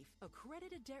debt relief.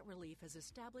 Accredited Debt Relief has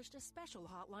established a special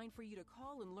hotline for you to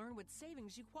call and learn what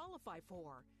savings you qualify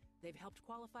for. They've helped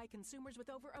qualify consumers with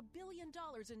over $1 billion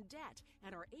in debt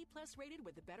and are A+ rated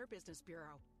with the Better Business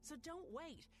Bureau. So don't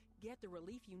wait. Get the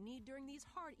relief you need during these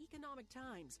hard economic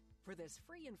times. For this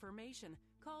free information,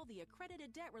 call the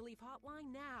Accredited Debt Relief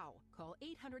Hotline now. Call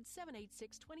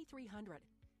 800-786-2300.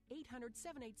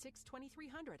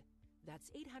 800-786-2300. That's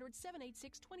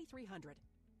 800-786-2300.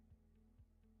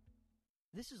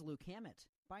 This is Luke Hammett.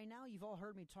 By now, you've all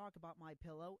heard me talk about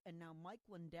MyPillow, and now Mike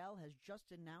Lindell has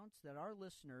just announced that our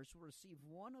listeners will receive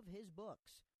one of his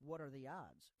books, What Are the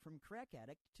Odds? From Crack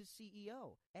Addict to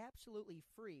CEO, absolutely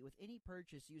free with any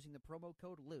purchase using the promo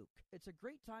code Luke. It's a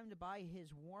great time to buy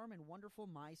his warm and wonderful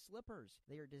My Slippers.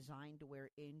 They are designed to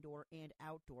wear indoor and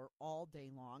outdoor all day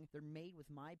long. They're made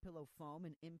with MyPillow foam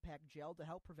and impact gel to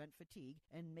help prevent fatigue,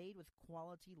 and made with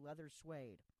quality leather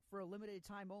suede. For a limited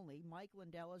time only, Mike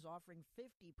Lindell is offering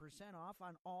 50% off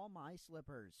on all My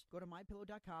Slippers. Go to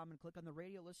MyPillow.com and click on the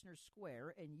Radio Listeners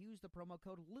Square and use the promo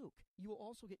code Luke. You will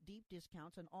also get deep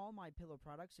discounts on all MyPillow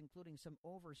products, including some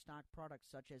overstock products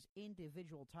such as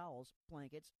individual towels,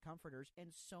 blankets, comforters,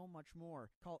 and so much more.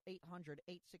 Call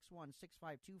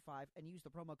 800-861-6525 and use the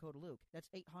promo code Luke. That's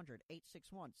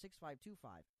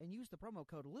 800-861-6525 and use the promo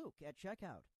code Luke at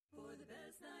checkout. For the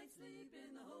best night's sleep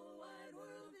in the whole wide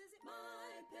world, visit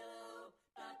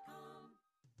MyPillow.com.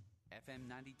 FM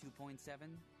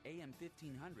 92.7, AM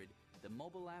 1500, the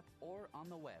mobile app, or on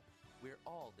the web. We're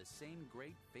all the same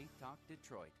great Faith Talk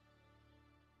Detroit.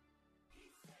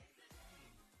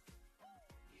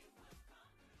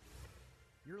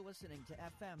 You're listening to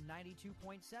FM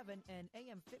 92.7 and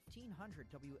AM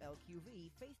 1500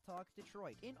 WLQV Faith Talk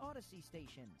Detroit in Odyssey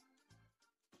Station.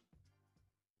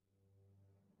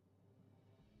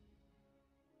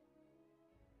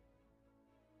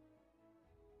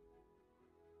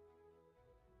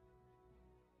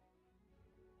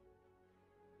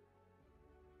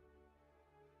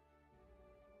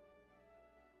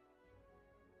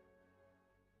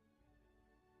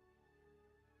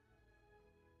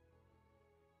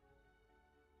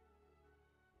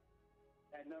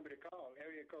 That number to call,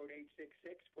 area code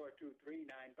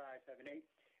 866-423-9578,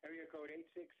 area code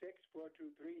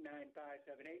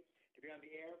 866-423-9578, to be on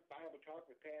the air, Bible Talk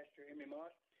with Pastor Emery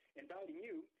Moss, inviting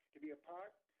you to be a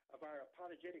part of our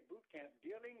apologetic boot camp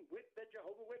dealing with the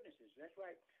Jehovah's Witnesses. That's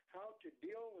right, how to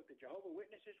deal with the Jehovah's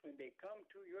Witnesses when they come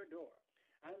to your door.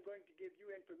 I'm going to give you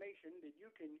information that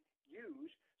you can use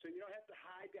so you don't have to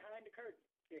hide behind the curtain.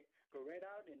 Okay? Go right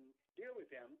out and deal with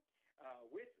them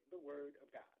with the Word of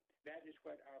God. That is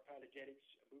what our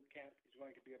apologetics boot camp is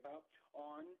going to be about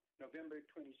on November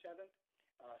 27th,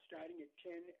 starting at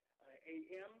 10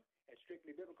 a.m. at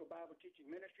Strictly Biblical Bible Teaching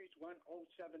Ministries,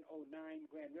 10709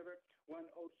 Grand River,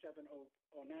 10709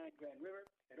 Grand River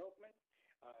at Oakland.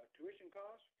 Tuition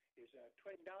cost is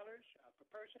 $20 per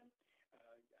person.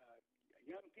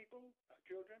 Young people,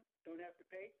 children, don't have to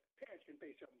pay. Parents can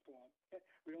pay something for them.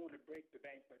 We don't want to break the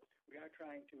bank, but we are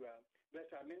trying to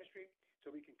bless our ministry so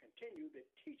we can continue the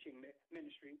teaching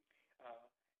ministry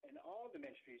and all the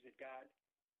ministries that God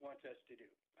wants us to do.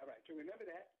 All right, so remember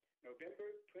that, November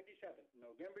 27th.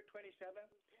 November 27th,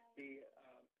 the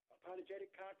Apologetic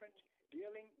Conference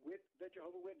dealing with the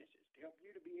Jehovah's Witnesses to help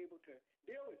you to be able to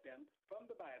deal with them from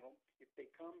the Bible if they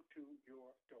come to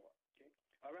your door. Okay?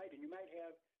 All right, and you might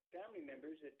have family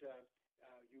members that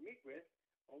you meet with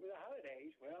over the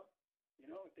holidays. Well, you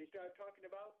know, if they start talking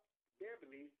about their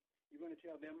belief, you're going to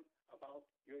tell them about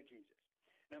your Jesus.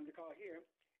 Number to call here,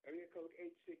 area code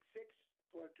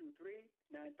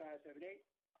 866-423-9578.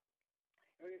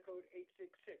 Area code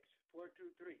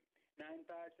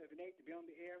 866-423-9578 to be on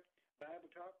the air. Bible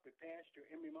Talk with Pastor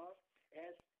Emery Moss.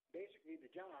 As basically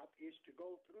the job is to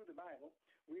go through the Bible.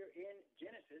 We're in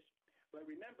Genesis, but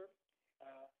remember,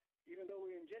 even though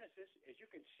we're in Genesis, as you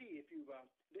can see if you've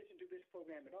listened to this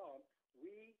program at all,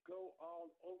 we go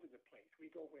all over the place. We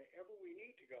go wherever we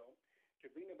need to go to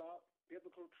bring about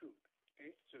biblical truth. Okay?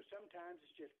 So sometimes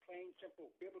it's just plain, simple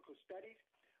biblical studies,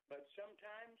 but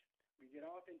sometimes We get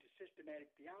off into systematic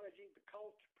theology, the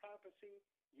cult, prophecy,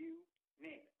 you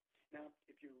name it. Now,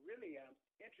 if you're really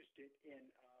interested in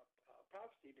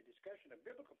prophecy, the discussion of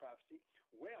biblical prophecy,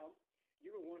 well,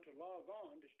 you will want to log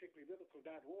on to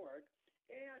strictlybiblical.org,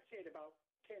 and I'd say at about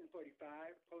 10:45,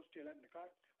 close to 11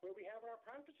 o'clock, where we have our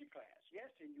prophecy class.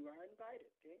 Yes, and you are invited,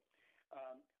 okay?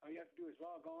 All you have to do is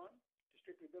log on to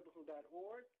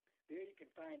strictlybiblical.org. There you can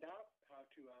find out how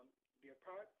to be a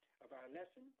part of our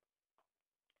lesson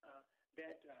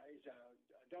that is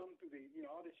done through the,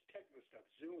 all this technical stuff,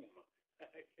 Zoom,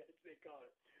 I guess they call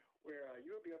it, where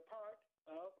you'll be a part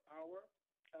of our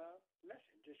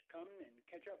lesson. Just come and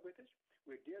catch up with us.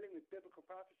 We're dealing with biblical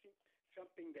prophecy,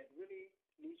 something that really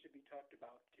needs to be talked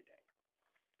about today.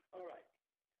 All right.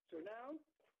 So now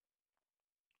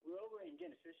we're over in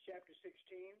Genesis chapter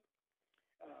 16,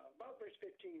 about verse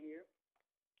 15 here.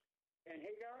 And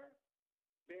Hagar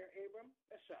bare Abram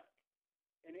a son.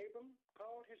 And Abram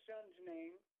called his son's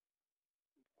name,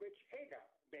 which Hagar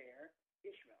bare,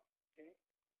 Ishmael. Okay?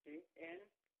 And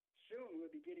soon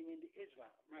we'll be getting into Islam.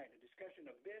 Right, a discussion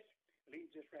of this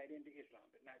leads us right into Islam,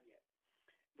 but not yet.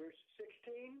 Verse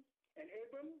 16, and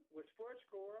Abram was 80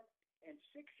 and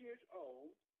 6 years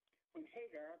old when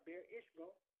Hagar bare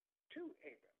Ishmael to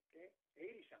Abram. Okay,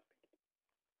 80-something.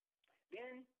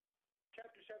 Then,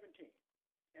 chapter 17,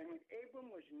 and when Abram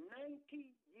was 90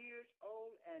 years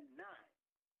old and 9,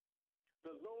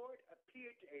 the Lord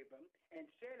appeared to Abram and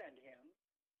said unto him,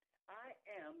 I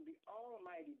am the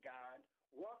Almighty God.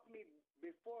 Walk me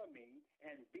before me,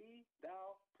 and be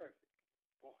thou perfect.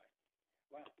 Boy,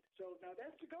 wow. So now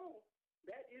that's the goal.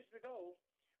 That is the goal.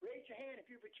 Raise your hand if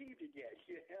you've achieved it yet.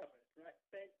 You haven't, right?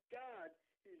 Thank God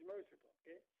he's merciful,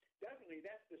 okay? Definitely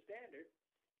that's the standard,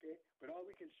 okay? But all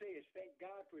we can say is thank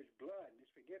God for his blood and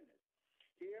his forgiveness.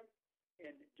 Here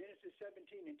in Genesis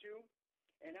 17:2,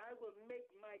 and I will make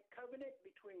my covenant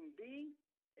between thee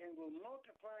and will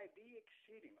multiply thee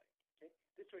exceedingly. Okay?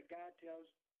 This is what God tells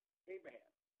Abraham.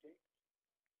 Okay?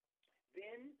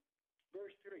 Then,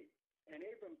 verse 3, and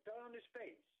Abram fell on his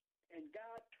face, and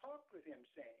God talked with him,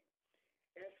 saying,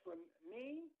 as for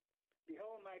me,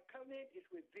 behold, my covenant is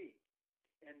with thee,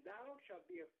 and thou shalt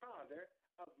be a father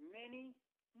of many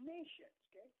nations.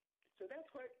 Okay? So that's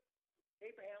what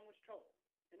Abraham was told.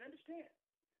 And understand,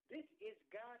 this is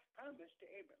God's promise to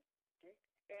Abram. Okay?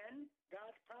 And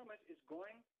God's promise is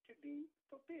going to be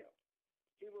fulfilled.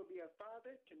 He will be a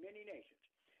father to many nations.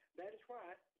 That is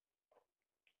why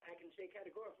I can say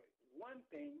categorically, one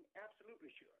thing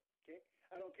absolutely sure. Okay?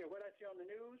 I don't care what I see on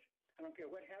the news. I don't care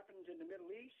what happens in the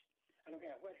Middle East. I don't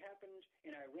care what happens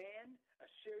in Iran,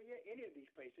 Assyria, any of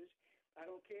these places. I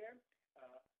don't care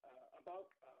about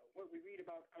what we read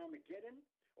about Armageddon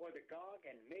or the Gog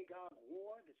and Magog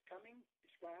war that's coming,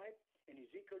 described in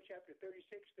Ezekiel chapter 36,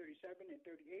 37, and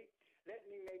 38. Let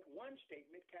me make one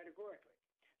statement categorically,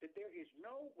 that there is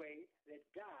no way that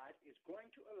God is going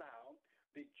to allow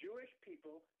the Jewish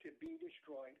people to be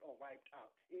destroyed or wiped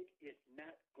out. It is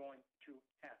not going to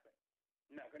happen.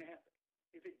 Not going to happen.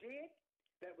 If it did,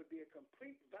 that would be a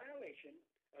complete violation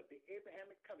of the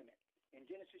Abrahamic covenant in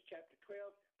Genesis chapter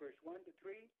 12, verse 1 to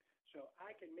 3. So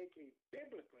I can make a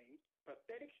biblically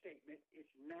prophetic statement,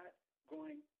 it's not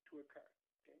going to occur.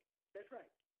 Okay? That's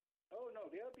right. Oh, no,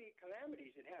 there'll be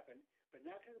calamities that happen, but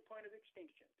not to the point of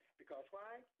extinction. Because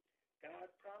why? God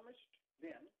promised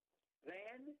them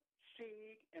land,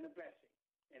 seed, and a blessing,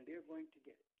 and they're going to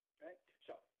get it. Right?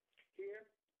 So, here,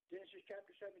 Genesis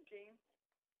chapter 17,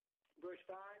 verse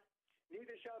 5,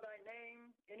 neither shall thy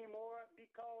name anymore be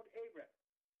called Abram,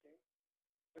 okay?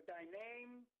 But thy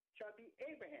name shall be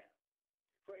Abraham,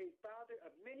 for a father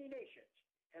of many nations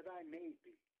have I made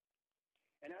thee.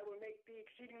 And I will make thee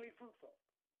exceedingly fruitful,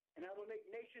 and I will make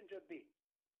nations of thee,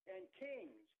 and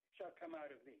kings shall come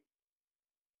out of thee.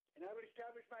 And I will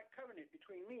establish my covenant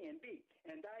between me and thee,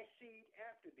 and thy seed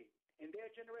after thee, and their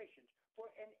generations, for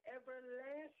an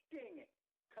everlasting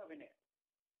covenant,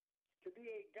 to be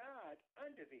a God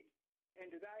unto thee, and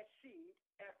to thy seed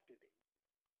after thee.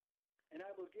 And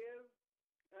I will give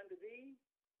unto thee,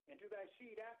 and to thy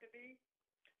seed after thee,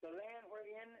 the land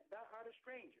wherein thou art a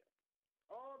stranger,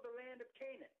 all the land of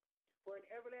Canaan, for an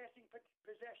everlasting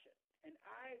possession, and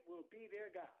I will be their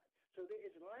God. So there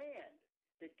is land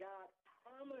that God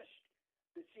promised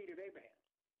the seed of Abraham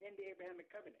in the Abrahamic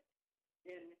covenant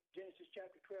in Genesis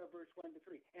chapter 12, verse 1 to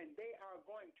 3. And they are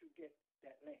going to get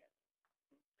that land.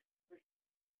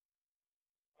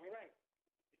 All right.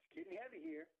 It's getting heavy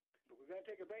here, but we're going to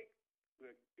take a break.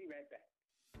 We'll be right back.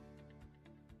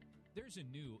 There's a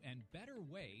new and better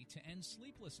way to end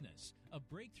sleeplessness, a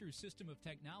breakthrough system of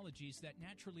technologies that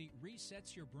naturally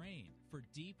resets your brain for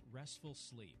deep, restful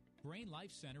sleep. Brain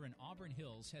Life Center in Auburn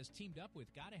Hills has teamed up with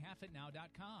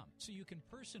GottaHalfItNow.com so you can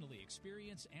personally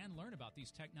experience and learn about these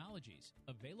technologies.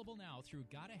 Available now through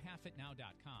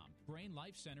GottaHalfItNow.com, Brain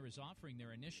Life Center is offering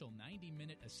their initial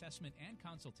 90-minute assessment and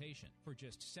consultation for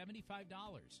just $75.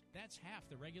 That's half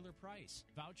the regular price.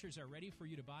 Vouchers are ready for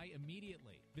you to buy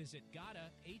immediately. Visit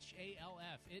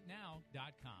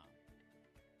GottaHalfItNow.com.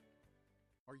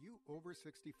 Are you over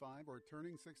 65 or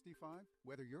turning 65?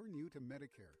 Whether you're new to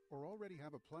Medicare or already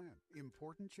have a plan,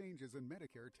 important changes in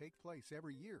Medicare take place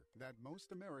every year that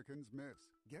most Americans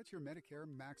miss. Get your Medicare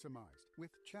maximized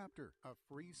with Chapter, a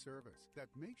free service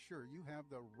that makes sure you have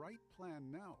the right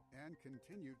plan now and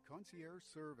continued concierge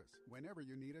service whenever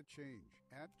you need a change.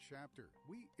 At Chapter,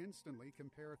 we instantly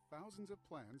compare thousands of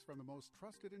plans from the most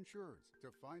trusted insurers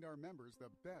to find our members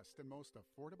the best and most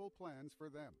affordable plans for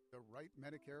them, the right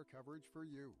Medicare coverage for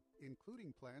you,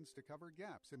 including plans to cover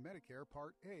gaps in Medicare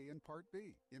Part A and Part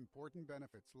B, important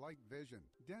benefits like vision,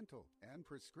 dental, and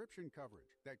prescription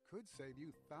coverage that could save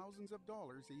you thousands of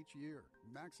dollars each year.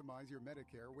 Maximize your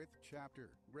Medicare with Chapter,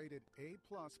 rated A+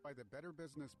 by the Better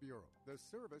Business Bureau. The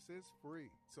service is free,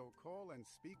 so call and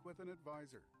speak with an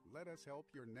advisor. Let us help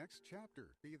your next chapter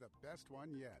be the best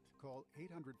one yet. Call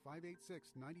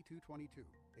 800-586-9222,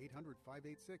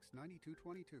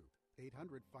 800-586-9222,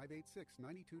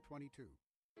 800-586-9222.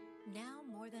 Now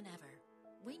more than ever,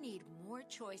 we need more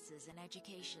choices in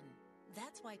education.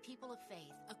 That's why people of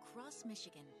faith across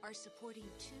Michigan are supporting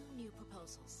 2 new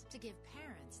proposals to give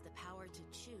parents the power to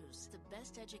choose the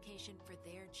best education for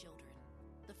their children.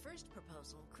 The first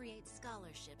proposal creates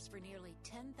scholarships for nearly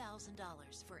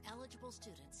 $10,000 for eligible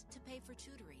students to pay for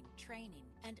tutoring, training,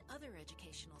 and other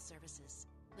educational services.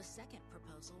 The second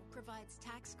proposal provides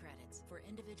tax credits for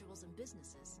individuals and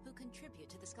businesses who contribute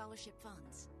to the scholarship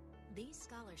funds. These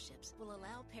scholarships will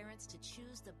allow parents to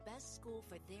choose the best school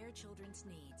for their children's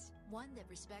needs, one that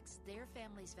respects their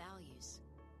family's values.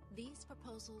 These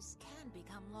proposals can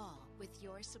become law with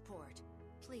your support.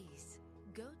 Please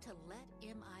go to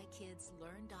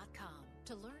letmikidslearn.com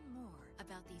to learn more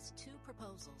about these 2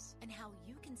 proposals and how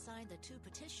you can sign the 2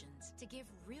 petitions to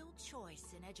give real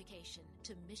choice in education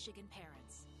to Michigan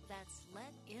parents. That's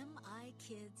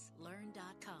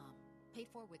letmikidslearn.com. Paid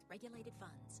for with regulated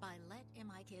funds by Let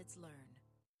My Kids Learn.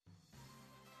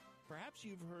 Perhaps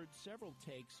you've heard several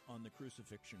takes on the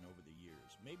crucifixion over the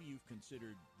years. Maybe you've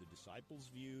considered the disciples'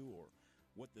 view or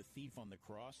what the thief on the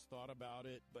cross thought about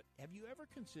it, but have you ever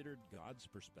considered God's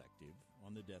perspective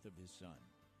on the death of his son?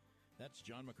 That's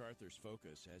John MacArthur's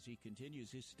focus as he continues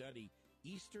his study,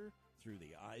 Easter Through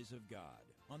the Eyes of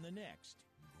God, on the next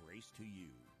Grace to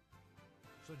You.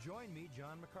 So join me,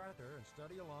 John MacArthur, and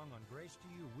study along on Grace to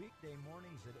You weekday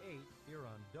mornings at 8 here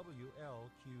on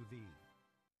WLQV.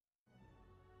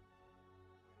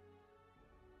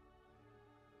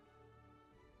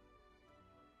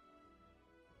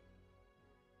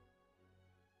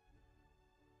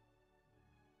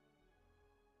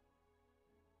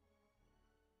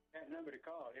 That number to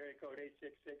call, area code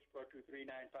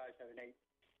 866-423-9578.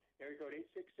 Area code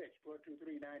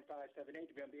 866-423-9578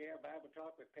 to be on the air Bible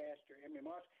Talk with Pastor Emery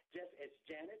Moss, just as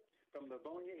Janet from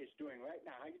Livonia is doing right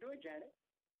now. How you doing, Janet?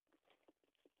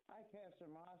 Hi, Pastor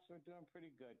Moss. We're doing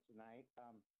pretty good tonight. My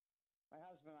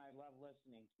husband and I love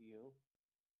listening to you,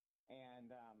 and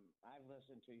I've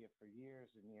listened to you for years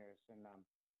and years, and Wow.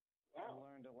 I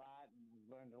learned a lot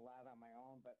on my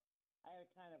own, but I had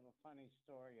kind of a funny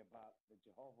story about the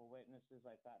Jehovah's Witnesses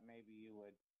I thought maybe you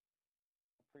would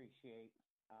appreciate.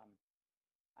 I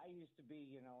used to be,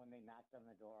 when they knocked on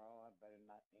the door, I better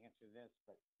not answer this,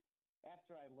 but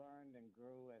after I learned and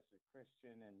grew as a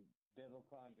Christian and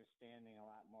biblical understanding a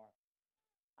lot more,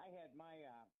 I had my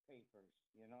papers,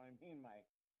 you know what I mean, my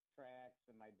tracts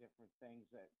and my different things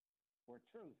that were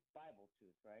truth, Bible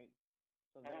truth, right?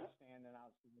 So they were standing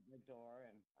outside the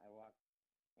door, and I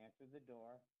answered the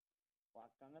door,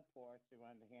 walked on the porch. They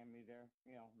wanted to hand me their,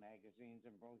 magazines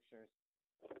and brochures.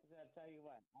 I said, I'll tell you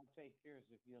what, I'll take yours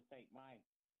if you'll take mine.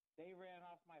 They ran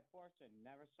off my porch and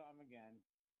never saw them again.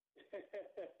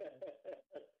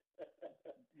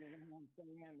 You know what I'm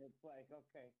saying? It's like,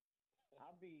 okay,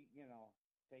 I'll be,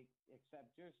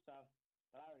 accept your stuff,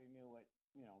 but I already knew what,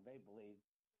 they believed.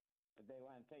 But they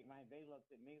wanted to take mine. They looked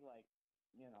at me like,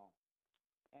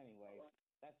 anyway,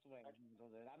 that's the way I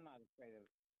handled it. I'm not afraid of.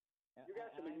 You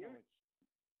got some unusual.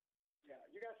 Yeah,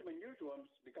 you got some unusual ones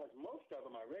because most of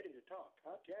them are ready to talk.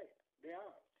 I'll tell you, they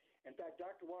are. In fact,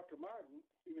 Dr. Walter Martin,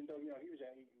 even though he was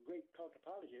a great cult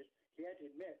apologist, he had to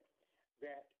admit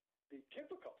that the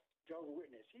typical Jehovah's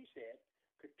Witness, he said,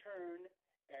 could turn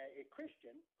a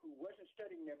Christian who wasn't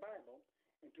studying their Bible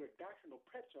into a doctrinal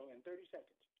pretzel in 30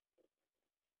 seconds.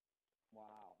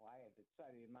 Wow, I had been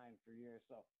studying mine for years.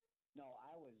 So, no,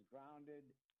 I was grounded,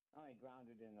 not only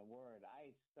grounded in the Word,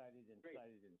 I studied and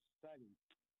studied and studied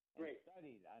and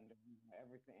studied under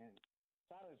everything. And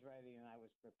so I was ready and I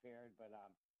was prepared. But,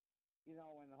 you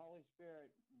know, when the Holy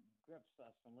Spirit grips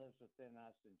us and lives within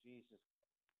us and Jesus,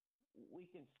 we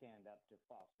can stand up to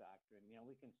false doctrine. You know,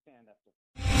 we can stand up to...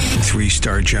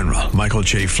 3-star General Michael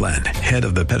J. Flynn, head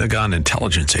of the Pentagon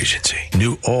Intelligence Agency,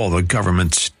 knew all the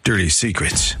government's dirty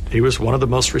secrets. He was one of the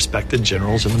most respected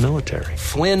generals in the military.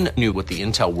 Flynn knew what the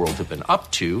intel world had been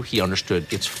up to. He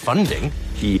understood its funding.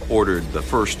 He ordered the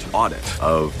first audit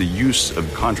of the use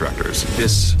of contractors.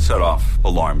 This set off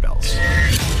alarm bells.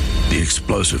 The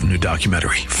explosive new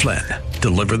documentary, Flynn,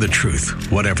 Deliver the Truth,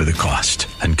 Whatever the Cost,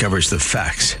 uncovers the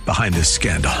facts behind this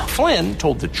scandal. Flynn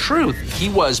told the truth. He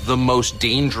was the most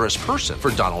dangerous person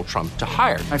for Donald Trump to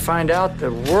hire. I find out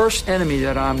the worst enemy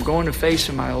that I'm going to face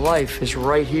in my life is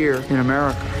right here in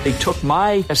America. They took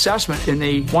my assessment and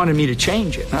they wanted me to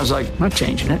change it. And I was like, I'm not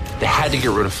changing it. They had to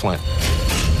get rid of Flynn.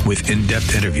 With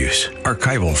in-depth interviews,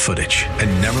 archival footage,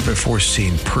 and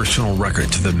never-before-seen personal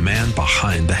records of the man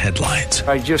behind the headlines.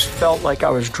 I just felt like I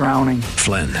was drowning.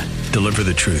 Flynn, Deliver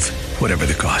the Truth, Whatever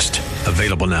the Cost.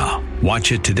 Available now.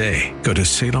 Watch it today. Go to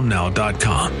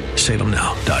salemnow.com.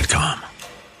 salemnow.com.